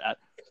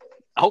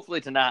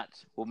 Hopefully tonight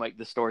will make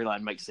the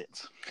storyline make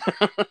sense.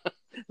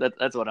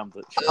 That's what I'm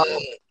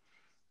thinking.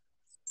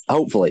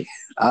 Hopefully.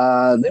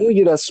 Then we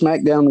get a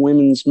SmackDown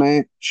women's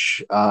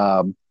match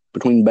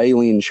between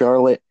Bayley and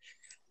Charlotte.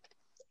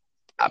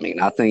 I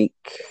mean, I think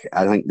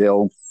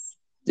it'll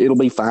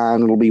be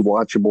fine. It'll be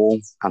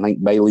watchable. I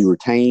think Bayley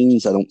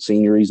retains. I don't see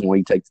any reason why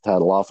you take the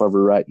title off of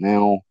her right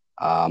now.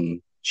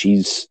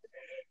 She's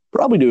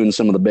probably doing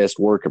some of the best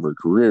work of her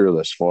career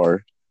thus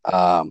far.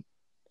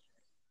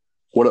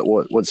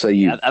 What say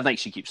you? Yeah, I think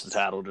she keeps the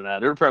title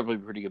tonight. It'll probably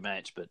be a pretty good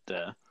match, but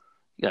you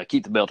gotta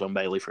keep the belt on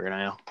Bayley for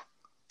now.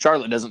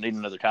 Charlotte doesn't need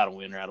another title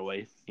win right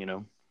away, you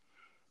know.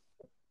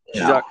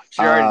 She's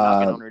already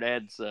knocking on her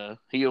dad's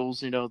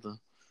heels, you know,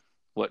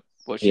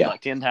 she's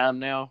like 10 times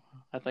now,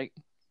 I think.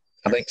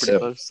 I think pretty so.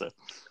 Close, so.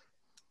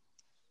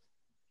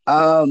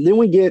 Then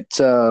we get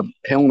Hell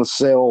in a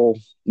Cell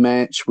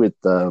match with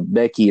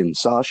Becky and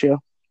Sasha.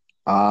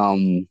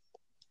 I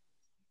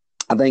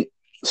think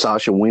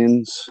Sasha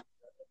wins.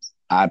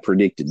 I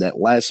predicted that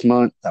last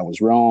month. I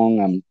was wrong.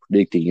 I'm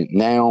predicting it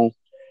now.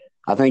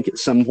 I think at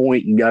some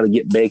point you got to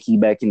get Becky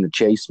back into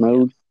chase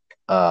mode.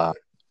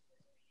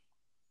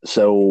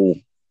 So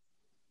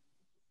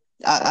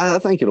I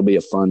think it'll be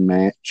a fun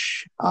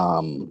match.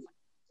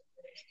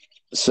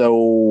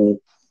 So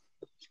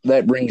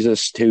that brings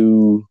us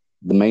to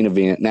the main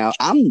event. Now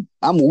I'm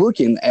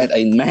looking at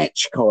a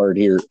match card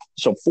here.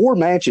 So 4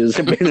 matches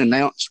have been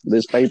announced for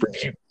this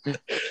pay-per-view.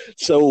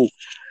 So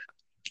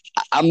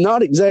I'm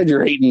not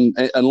exaggerating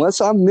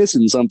unless I'm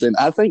missing something.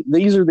 I think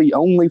these are the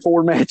only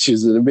 4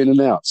 matches that have been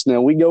announced.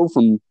 Now we go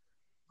from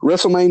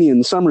WrestleMania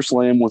and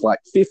SummerSlam with like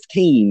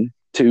 15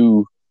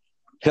 to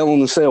Hell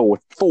in a Cell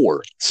with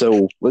 4.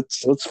 So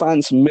let's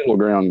find some middle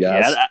ground,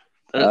 guys. Yeah,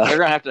 they're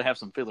gonna have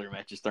some filler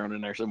matches thrown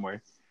in there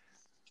somewhere.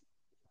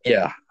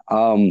 Yeah,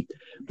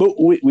 but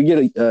we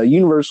get a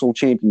Universal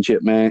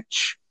Championship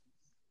match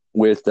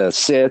with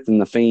Seth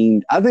and The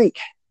Fiend. I think,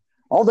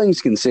 all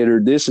things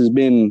considered, this has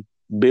been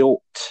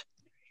built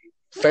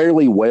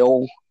fairly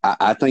well.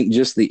 I think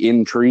just the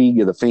intrigue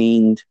of the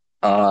Fiend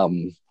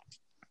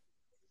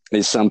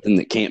is something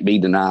that can't be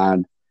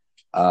denied.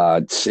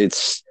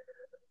 It's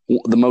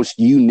the most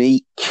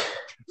unique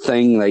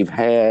thing they've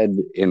had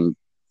in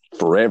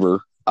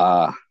forever.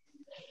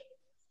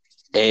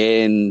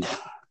 And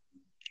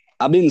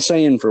I've been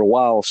saying for a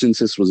while since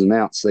this was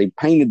announced, they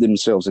painted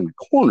themselves in a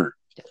corner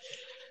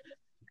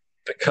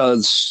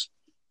because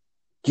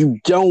you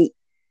don't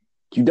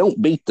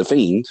beat the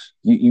Fiend.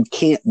 You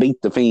can't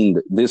beat the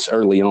Fiend this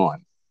early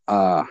on.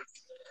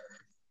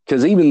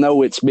 Because even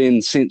though it's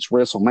been since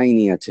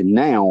WrestleMania to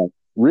now,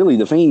 really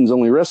the Fiend's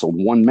only wrestled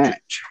one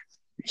match.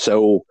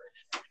 So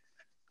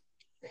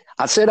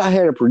I said I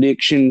had a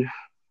prediction.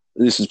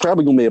 This is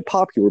probably going to be a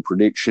popular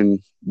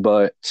prediction,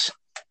 but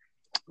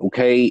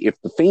okay, if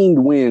the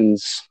Fiend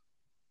wins,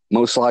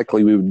 most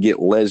likely we would get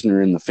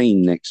Lesnar and the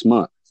Fiend next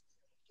month.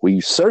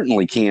 We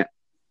certainly can't.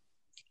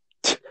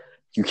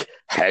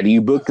 How do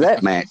you book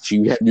that match?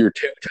 You have your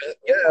two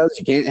guys.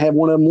 You can't have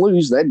one of them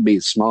lose. That'd be a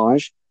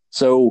smosh.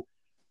 So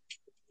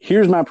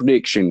here's my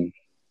prediction.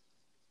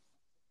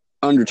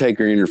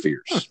 Undertaker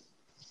interferes.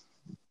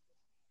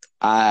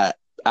 I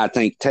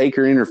think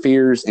Taker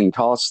interferes and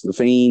costs the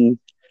Fiend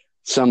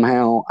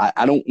somehow.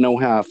 I don't know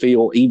how I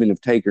feel, even if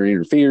Taker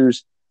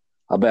interferes,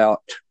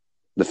 about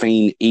the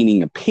Fiend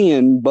eating a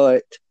pin,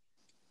 but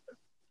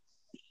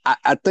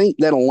I think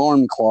that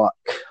alarm clock,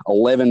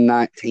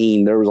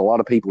 11:19, there was a lot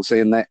of people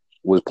saying that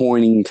was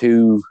pointing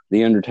to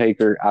The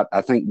Undertaker.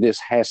 I think this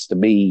has to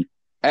be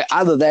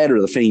either that or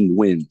the Fiend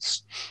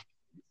wins.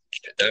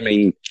 I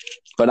mean,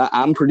 but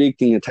I'm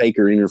predicting a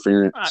Taker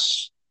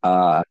interference.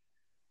 I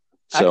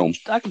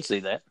can see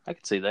that. I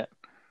can see that.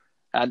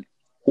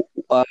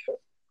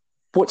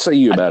 What say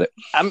you about it?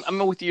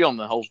 I'm with you on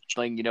the whole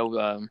thing. You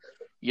know,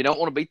 you don't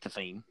want to beat the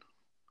Fiend,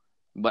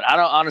 but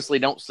I honestly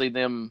don't see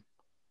them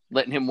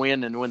letting him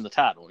win and win the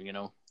title. You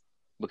know,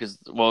 because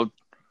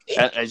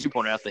as you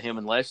pointed out, the him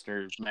and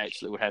Lesnar match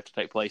that would have to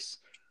take place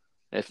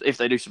if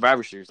they do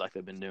Survivor Series like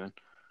they've been doing.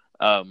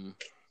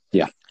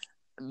 Yeah.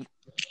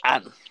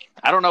 I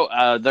don't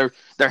know.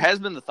 There has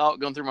been the thought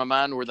going through my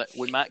mind where that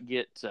we might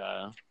get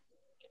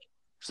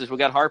since we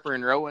got Harper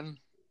and Rowan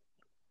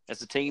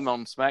as a team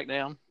on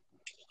SmackDown,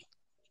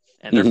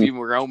 and they're feuding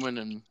with Roman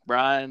and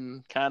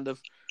Bryan, kind of,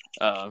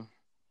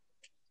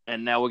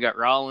 and now we got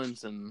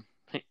Rollins and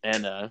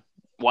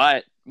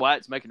Wyatt.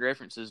 Wyatt's making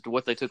references to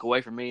what they took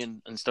away from me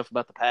and stuff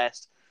about the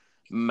past.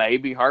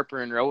 Maybe Harper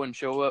and Rowan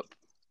show up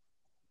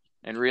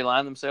and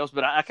realign themselves,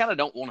 but I kind of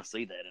don't want to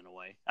see that in a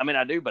way. I mean,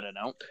 I do, but I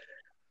don't.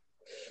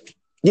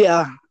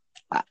 Yeah,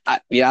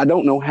 I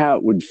don't know how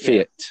it would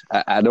fit.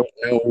 I don't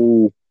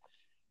know.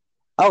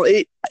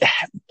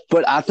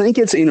 But I think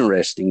it's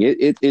interesting.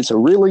 It's a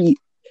really,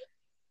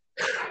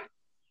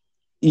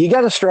 you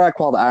got to strike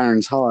while the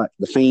iron's hot.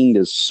 The Fiend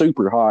is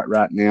super hot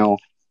right now.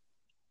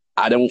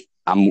 I'm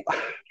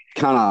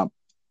kind of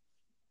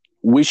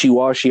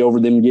wishy-washy over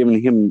them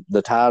giving him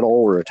the title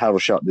or a title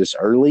shot this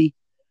early.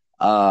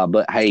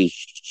 But hey,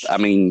 I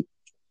mean,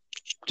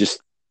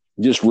 just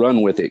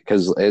run with it.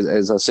 Cause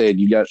as I said,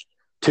 you got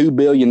 $2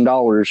 billion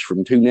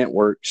from two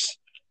networks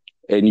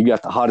and you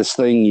got the hottest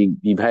thing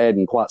you've had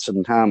in quite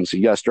some time. So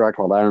you got to strike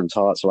while the iron's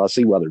hot. So I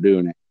see why they're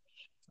doing it.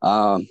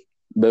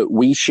 But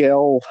we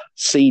shall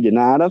see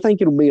tonight. I think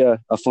it'll be a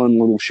fun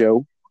little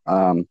show.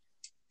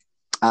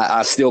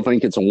 I still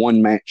think it's a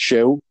one-match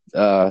show.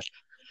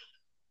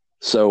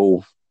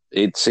 So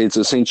it's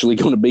essentially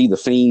going to be the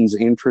Fiend's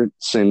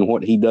entrance and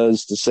what he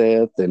does to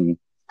Seth. And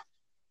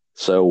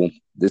so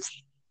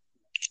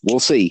we'll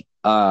see.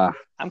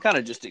 I'm kind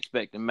of just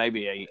expecting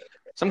maybe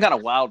some kind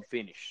of wild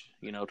finish,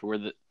 you know, to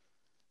where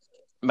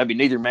maybe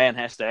neither man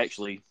has to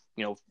actually,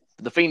 you know,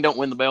 the Fiend don't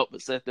win the belt,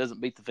 but Seth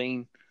doesn't beat the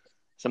Fiend.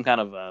 Some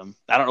kind of,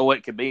 I don't know what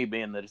it could be,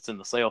 being that it's in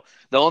the cell.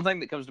 The only thing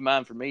that comes to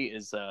mind for me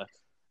is,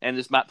 and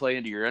this might play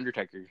into your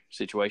Undertaker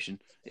situation,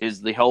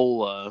 is the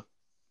whole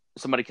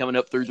somebody coming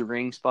up through the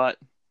ring spot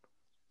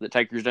that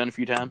Taker's done a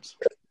few times.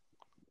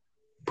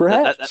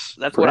 Perhaps.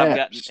 That's what I've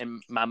got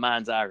in my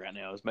mind's eye right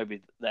now, is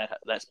maybe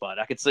that spot.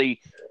 I could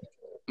see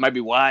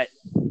maybe Wyatt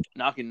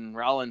knocking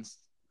Rollins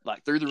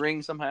like through the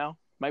ring somehow,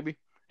 maybe,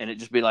 and it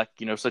just be like,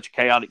 you know, such a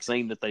chaotic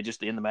scene that they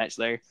just end the match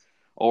there.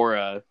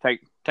 Or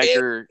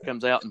Taker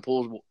comes out and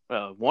pulls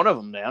one of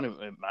them down.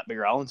 It might be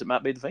Rollins, it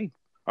might be the Fiend,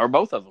 or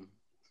both of them.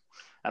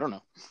 I don't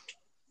know.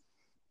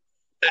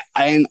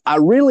 And I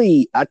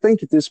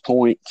think at this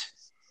point,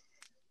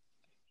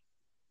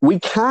 we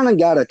kind of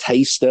got a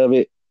taste of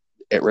it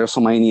at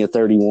WrestleMania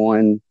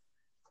 31,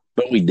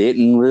 but we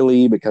didn't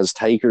really, because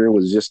Taker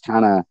was just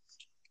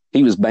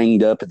he was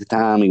banged up at the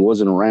time. He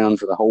wasn't around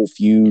for the whole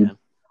feud. Yeah.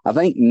 I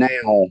think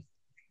now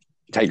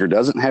Taker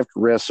doesn't have to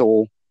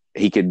wrestle.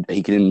 He could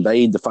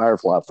invade the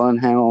Firefly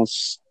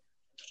Funhouse.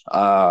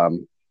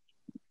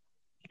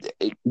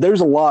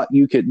 There's a lot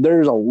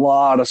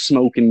of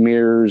smoke and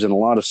mirrors and a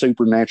lot of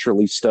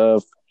supernaturally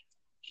stuff.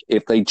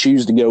 If they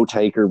choose to go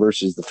Taker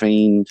versus the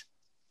Fiend,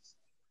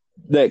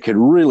 that could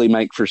really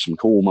make for some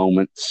cool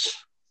moments.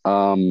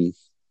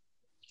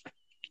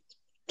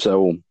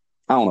 So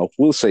I don't know.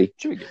 We'll see.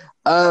 Should be good.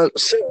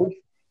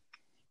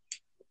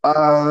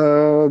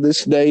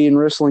 This day in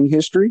wrestling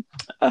history.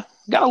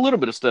 Got a little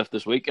bit of stuff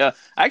this week. I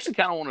actually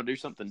kind of want to do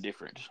something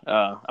different.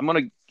 I'm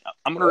gonna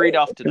read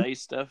off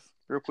today's stuff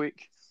real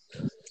quick,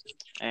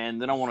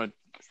 and then I want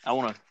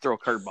to throw a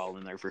curveball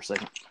in there for a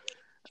second.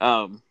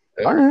 All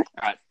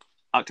right.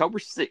 October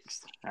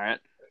 6th. All right.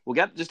 We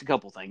got just a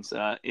couple things.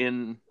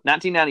 In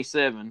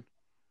 1997,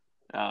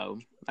 I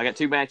got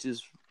two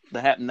matches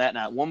that happened that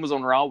night. One was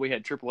on Raw. We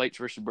had Triple H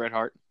versus Bret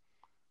Hart.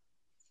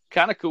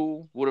 Kind of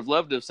cool. Would have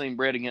loved to have seen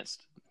Bret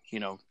against,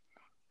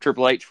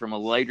 Triple H from a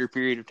later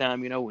period of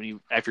time,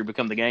 after he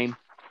become the Game.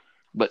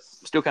 But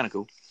still kind of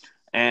cool.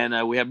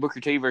 And we had Booker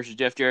T versus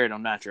Jeff Jarrett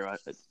on Nitro. I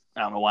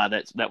don't know why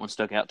that one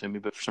stuck out to me,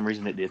 but for some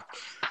reason it did.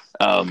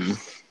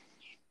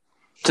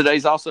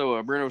 Today's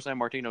also Bruno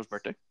Sammartino's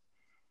birthday.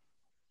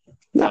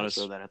 Nice. I'll just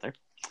throw that out there.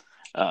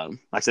 Like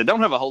I said,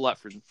 don't have a whole lot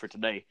for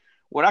today.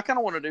 What I kind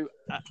of want to do,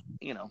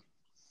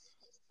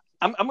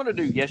 I'm going to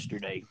do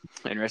yesterday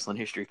in wrestling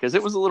history because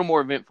it was a little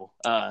more eventful.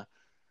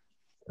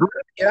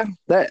 Yeah,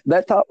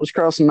 that thought was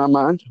crossing my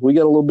mind. We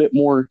got a little bit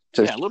more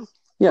to. Yeah, a little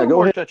go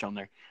more ahead. To touch on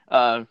there.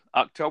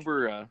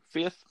 October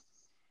 5th,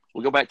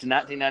 we'll go back to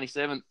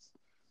 1997.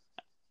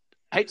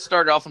 I hate to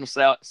start off on a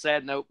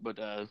sad note, but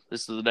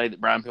this is the day that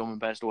Brian Pillman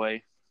passed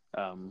away.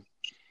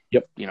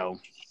 Yep.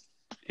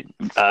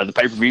 The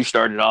pay-per-view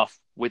started off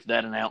with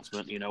that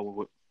announcement. It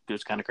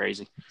was kind of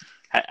crazy.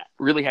 I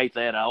really hate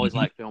that. I always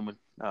liked Pillman.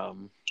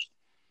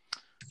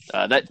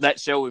 That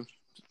show, since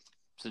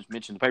you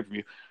mentioned the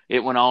pay-per-view,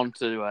 it went on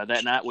to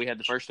that night. We had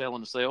the first Hell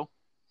in a Cell,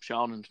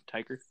 Shawn and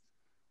Taker,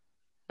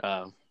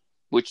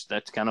 which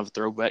that's kind of a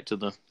throwback to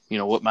the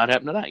what might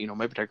happen tonight.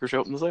 Maybe Taker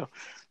show up in the cell.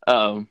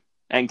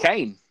 And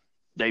Kane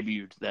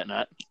debuted that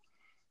night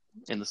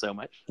in the cell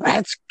match.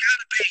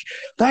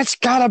 That's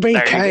gotta be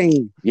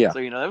Kane. Yeah.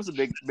 So that was a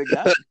big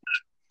night.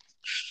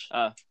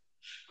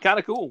 Kind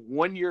of cool.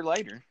 1 year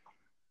later,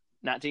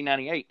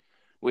 1998,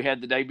 we had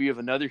the debut of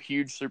another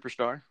huge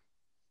superstar,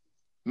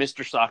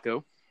 Mr.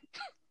 Sacco.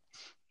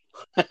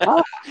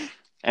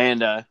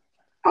 And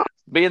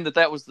being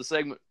that was the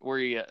segment where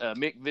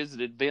Mick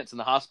visited Vince in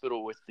the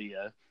hospital with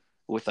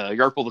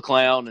Yerple the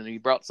Clown, and he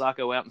brought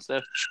Sacco out and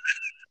stuff.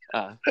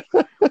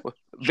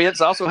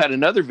 Vince also had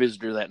another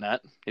visitor that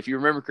night. If you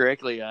remember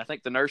correctly, I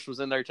think the nurse was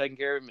in there taking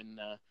care of him, and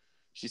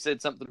she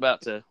said something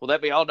about, will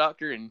that be all,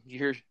 doctor? And you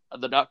hear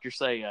the doctor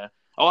say,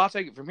 I'll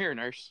take it from here,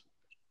 nurse.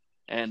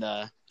 And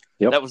that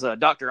was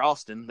Dr.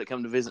 Austin that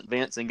come to visit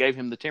Vince and gave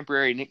him the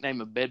temporary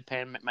nickname of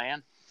Bedpan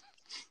McMahon.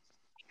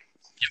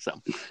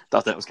 So,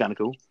 thought that was kind of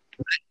cool.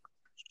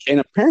 And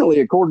apparently,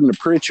 according to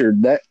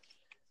Pritchard, that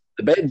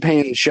the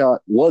bedpan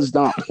shot was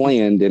not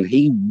planned, and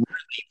he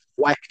really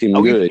whacked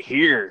him good.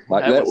 Here,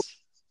 like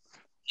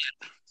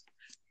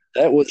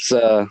that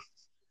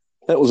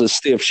was a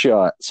stiff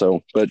shot.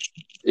 So, but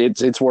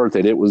it's worth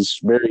it. It was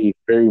very,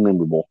 very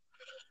memorable.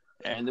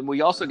 And then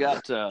we also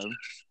got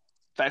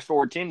fast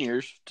forward 10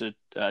 years to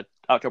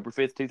October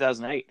 5th,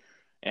 2008.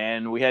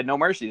 And we had No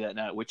Mercy that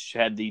night, which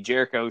had the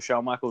Jericho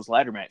Shawn Michaels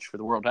ladder match for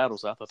the world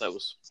titles. I thought that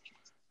was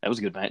a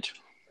good match.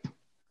 It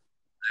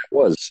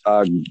was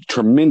a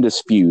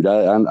tremendous feud.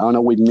 I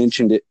know we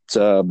mentioned it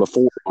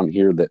before on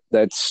here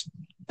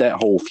that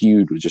whole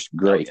feud was just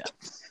great. Oh,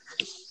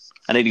 yeah.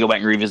 I need to go back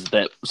and revisit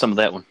some of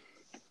that one.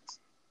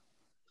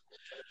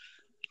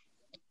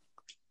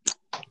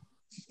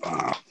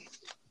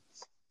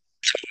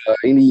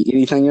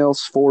 Anything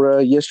else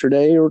for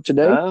yesterday or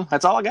today?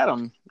 That's all I got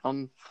on.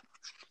 Some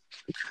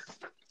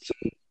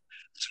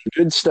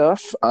good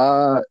stuff.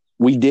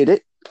 We did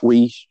it.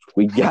 We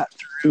got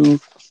through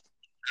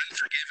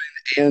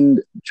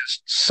and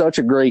just such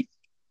a great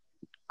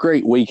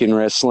week in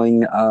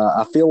wrestling.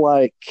 I feel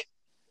like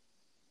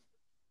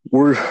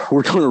we're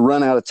going to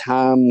run out of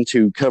time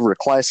to cover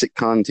classic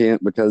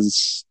content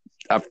because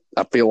I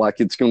feel like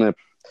it's going to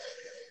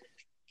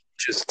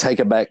just take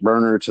a back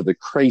burner to the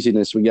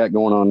craziness we got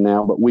going on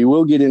now. But we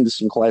will get into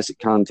some classic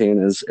content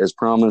as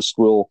promised.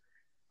 We'll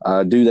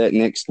do that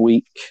next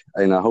week,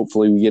 and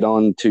hopefully we get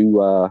on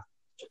to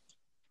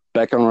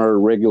back on our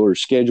regular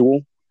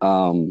schedule.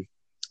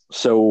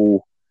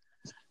 So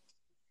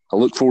I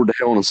look forward to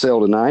Hell in a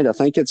Cell tonight. I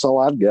think that's all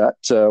I've got.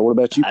 What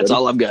about you, buddy? That's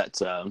all I've got.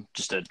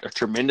 Just a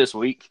tremendous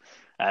week.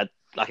 Like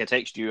I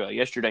texted you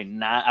yesterday,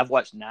 I've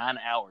watched 9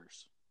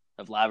 hours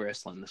of live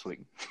wrestling this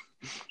week.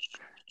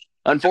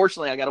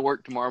 Unfortunately, I got to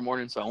work tomorrow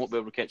morning, so I won't be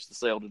able to catch the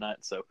sale tonight.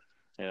 So,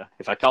 yeah,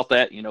 if I caught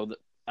that,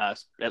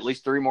 at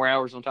least 3 more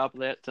hours on top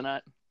of that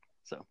tonight.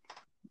 So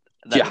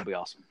that would be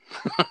awesome.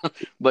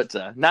 But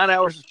 9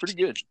 hours is pretty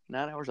good.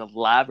 9 hours of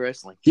live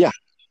wrestling. Yeah.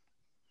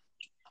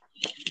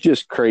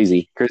 Just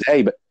crazy.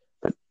 Hey, but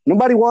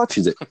nobody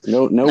watches it.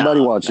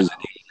 Nobody watches it.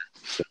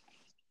 So,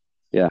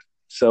 yeah.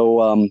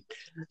 So,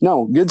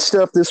 no, good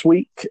stuff this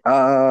week.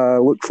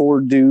 Look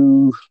forward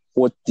to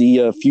what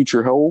the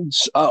future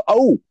holds.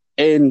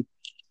 And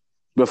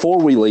before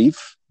we leave,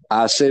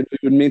 I said we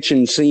would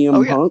mention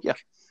CM Punk,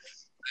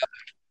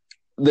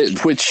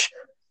 which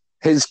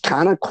has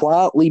kind of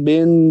quietly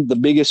been the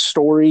biggest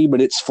story,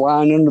 but it's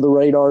flying under the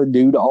radar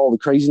due to all the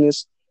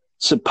craziness.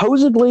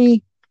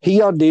 Supposedly, he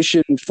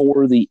auditioned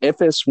for the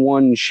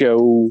FS1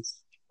 show.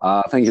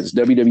 I think it's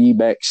WWE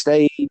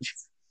Backstage,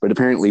 but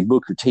apparently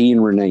Booker T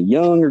and Renee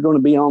Young are going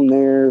to be on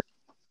there.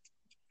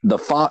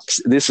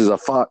 This is a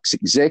Fox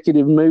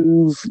executive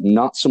move,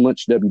 not so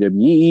much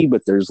WWE,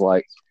 but there's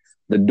like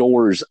the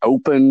doors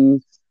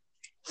open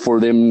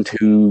for them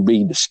to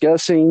be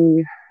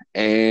discussing.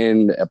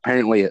 And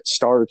apparently at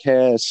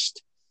StarCast,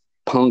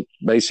 Punk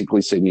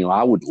basically said,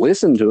 I would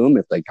listen to them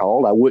if they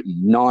called. I would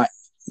not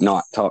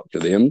talk to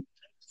them.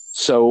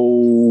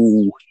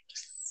 So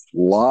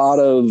lot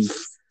of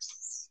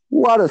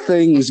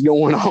things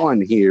going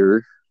on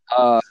here.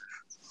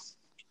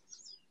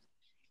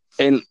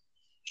 And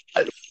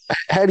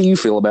how do you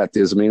feel about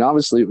this? I mean,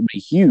 obviously it would be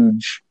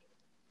huge.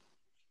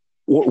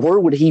 Where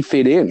would he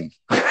fit in?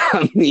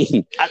 I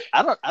mean,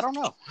 I don't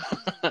know.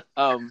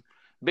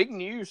 Big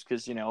news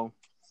because I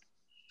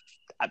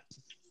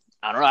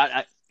don't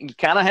know. You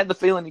kind of had the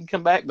feeling he'd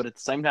come back, but at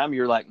the same time,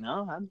 you're like,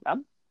 no,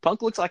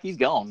 Punk looks like he's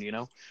gone,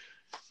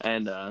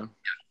 And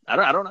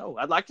I don't know.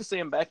 I'd like to see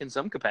him back in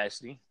some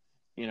capacity,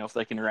 if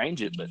they can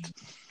arrange it. But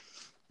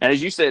and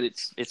as you said,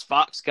 it's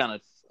Fox kind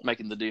of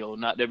making the deal,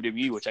 not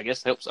WWE, which I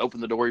guess helps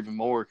open the door even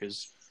more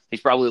because he's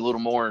probably a little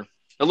more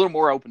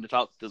open to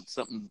talk to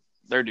something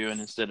they're doing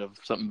instead of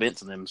something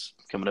Vince and them's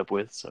coming up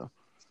with. So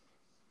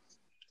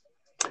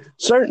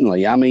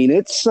certainly, I mean,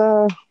 it's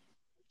that's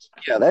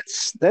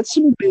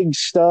some big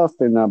stuff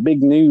and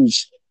big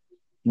news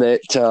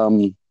that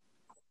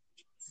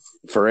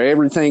for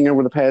everything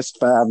over the past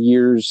 5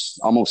 years,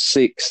 almost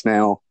 6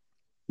 now,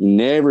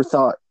 never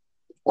thought,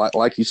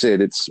 like you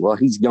said,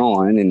 he's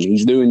gone and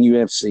he's doing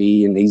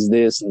UFC and he's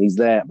this and he's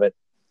that. But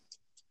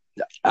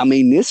I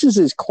mean, this is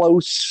as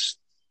close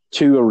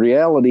to a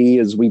reality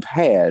as we've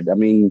had. I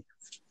mean,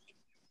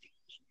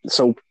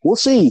 so we'll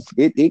see.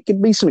 It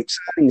could be some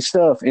exciting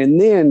stuff.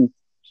 And then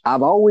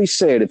I've always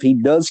said if he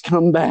does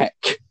come back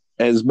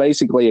as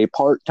basically a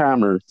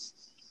part-timer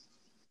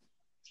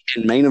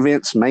in Main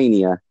Events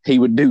Mania, he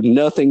would do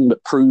nothing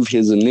but prove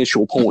his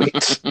initial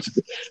point.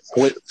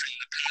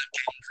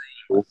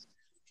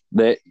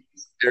 That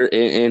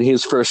and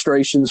his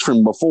frustrations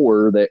from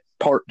before that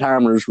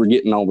part-timers were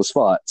getting all the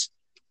spots.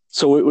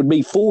 So it would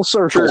be full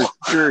circle.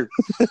 Sure.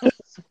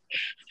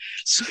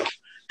 So,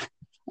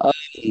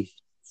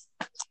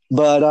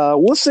 but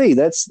we'll see.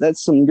 That's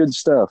some good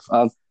stuff.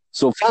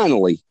 So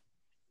finally,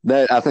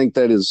 I think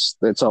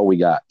that's all we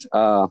got.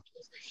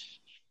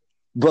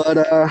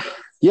 But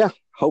yeah,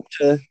 hope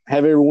to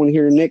have everyone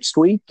here next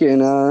week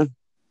and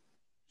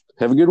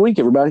have a good week,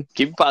 everybody.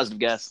 Keep it positive,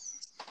 guys.